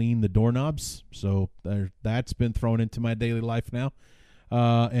I clean the doorknobs. So that's been thrown into my daily life now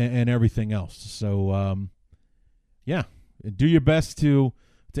and everything else. So, yeah, do your best to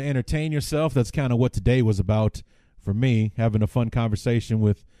entertain yourself. That's kind of what today was about for me, having a fun conversation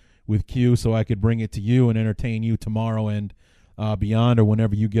with Q so I could bring it to you and entertain you tomorrow and beyond, or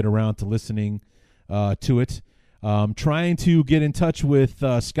whenever you get around to listening to it. Trying to get in touch with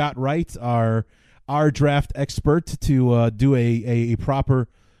Scott Wright, our draft expert, to do a proper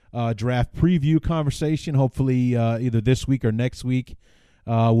draft preview conversation. Hopefully either this week or next week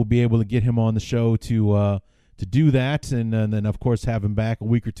we'll be able to get him on the show to do that, and then of course have him back a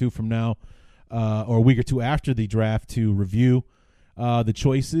week or two from now, or a week or two after the draft to review the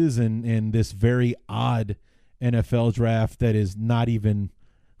choices and this very odd NFL draft that is not even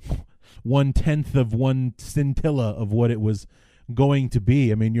 1/10 of one scintilla of what it was going to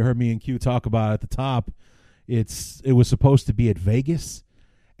be. I mean, you heard me and Q talk about at the top. It was supposed to be at Vegas,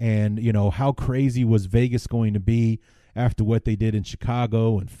 and how crazy was Vegas going to be after what they did in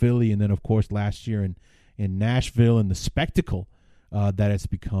Chicago and Philly, and then of course last year in Nashville, and the spectacle that it's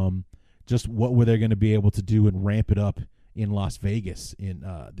become. Just what were they going to be able to do and ramp it up in Las Vegas in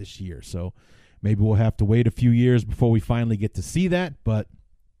this year? So maybe we'll have to wait a few years before we finally get to see that, but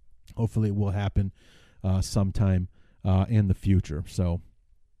hopefully it will happen sometime in the future. So,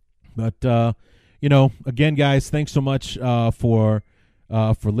 but again, guys, thanks so much for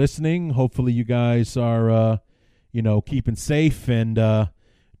listening. Hopefully you guys are keeping safe and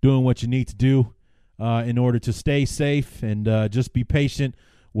doing what you need to do in order to stay safe, and just be patient.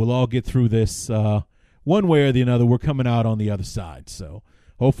 We'll all get through this one way or the other. We're coming out on the other side. So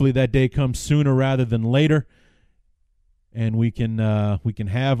hopefully that day comes sooner rather than later, and we can have we can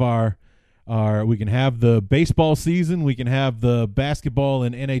have the baseball season, we can have the basketball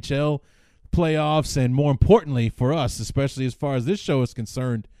and NHL playoffs, and more importantly for us, especially as far as this show is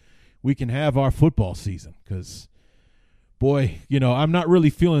concerned, we can have our football season. Because boy, I'm not really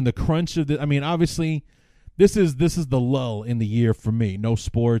feeling the crunch of the. I mean, obviously, this is the lull in the year for me. No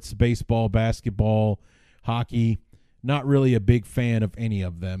sports, baseball, basketball, hockey, not really a big fan of any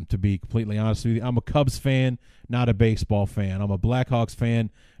of them, to be completely honest with you. I'm a Cubs fan, not a baseball fan. I'm a Blackhawks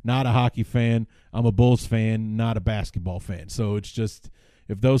fan, not a hockey fan. I'm a Bulls fan, not a basketball fan. So it's just,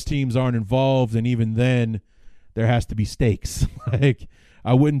 if those teams aren't involved, and even then, there has to be stakes. Like,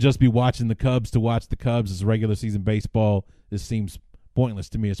 I wouldn't just be watching the Cubs to watch the Cubs as regular season baseball. This seems pointless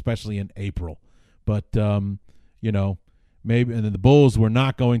to me, especially in April. But, maybe, and then the Bulls were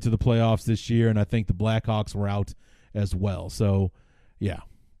not going to the playoffs this year, and I think the Blackhawks were out as well. So, yeah,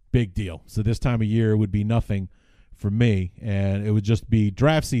 big deal. So this time of year would be nothing for me, and it would just be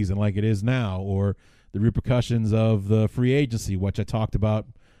draft season like it is now, or the repercussions of the free agency, which I talked about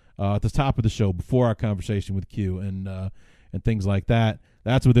at the top of the show before our conversation with Q, and things like that.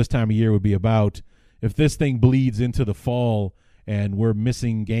 That's what this time of year would be about. If this thing bleeds into the fall and we're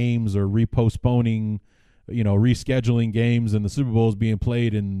missing games or rescheduling games, and the Super Bowl is being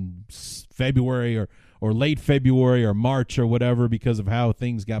played in February or late February or March or whatever because of how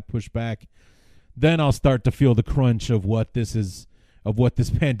things got pushed back, then I'll start to feel the crunch of what this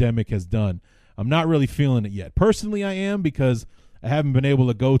pandemic has done. I'm not really feeling it yet. Personally, I am, because I haven't been able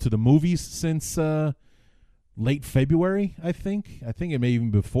to go to the movies since late February, I think. I think it may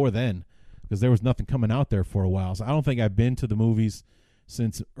even be before then, because there was nothing coming out there for a while. So I don't think I've been to the movies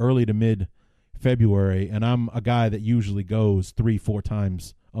since early to mid-February, and I'm a guy that usually goes 3-4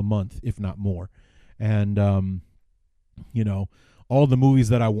 times a month, if not more. And, all the movies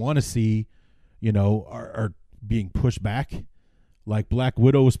that I want to see, are being pushed back. Like Black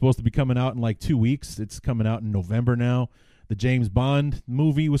Widow was supposed to be coming out in like 2 weeks. It's coming out in November now. The James Bond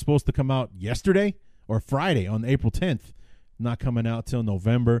movie was supposed to come out yesterday or Friday on April 10th. Not coming out till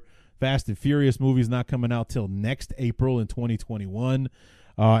November. Fast and Furious movie is not coming out till next April in 2021.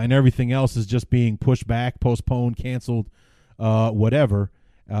 And everything else is just being pushed back, postponed, canceled, whatever,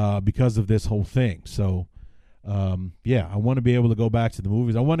 because of this whole thing. So, I want to be able to go back to the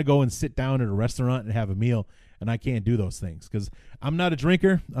movies. I want to go and sit down at a restaurant and have a meal, and I can't do those things because I'm not a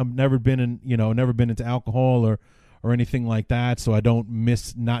drinker. I've never been into alcohol or anything like that, so I don't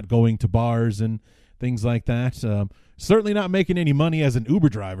miss not going to bars and things like that. Certainly not making any money as an Uber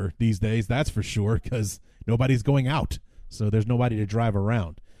driver these days, that's for sure, because nobody's going out, so there's nobody to drive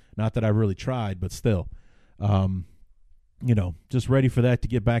around. Not that I really tried, but still, just ready for that to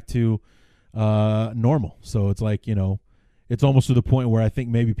get back to normal. So it's like, it's almost to the point where I think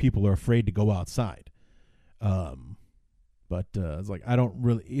maybe people are afraid to go outside. But it's like, I don't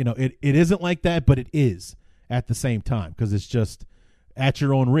really, it isn't like that, but it is at the same time, because it's just at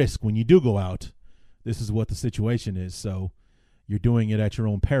your own risk. When you do go out, this is what the situation is. So you're doing it at your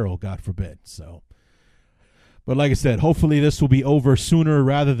own peril, God forbid. So, but like I said, hopefully this will be over sooner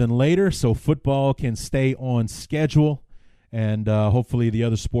rather than later, so football can stay on schedule. And hopefully the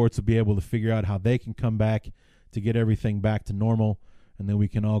other sports will be able to figure out how they can come back to get everything back to normal. And then we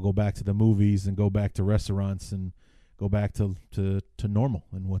can all go back to the movies and go back to restaurants and go back to normal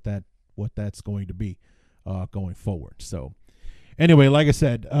and what that's going to be going forward. So anyway, like I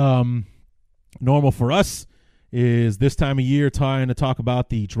said, normal for us is this time of year trying to talk about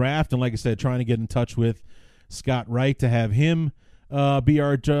the draft. And like I said, trying to get in touch with Scott Wright to have him be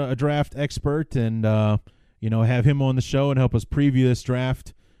our draft expert and have him on the show and help us preview this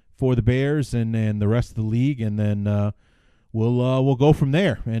draft for the Bears and the rest of the league, and then we'll go from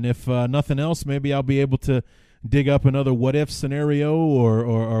there. And if nothing else, maybe I'll be able to dig up another what if scenario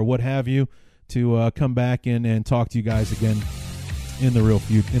or what have you to come back and talk to you guys again in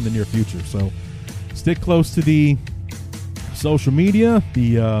the near future. So stick close to the social media,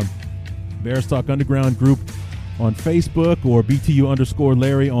 the Bears Talk Underground group on Facebook, or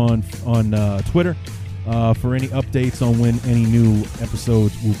BTU_Larry on Twitter. For any updates on when any new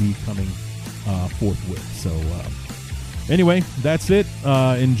episodes will be coming forthwith. So anyway, that's it.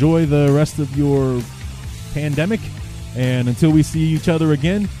 Enjoy the rest of your pandemic. And until we see each other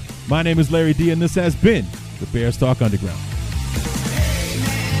again, my name is Larry D, and this has been the Bears Talk Underground.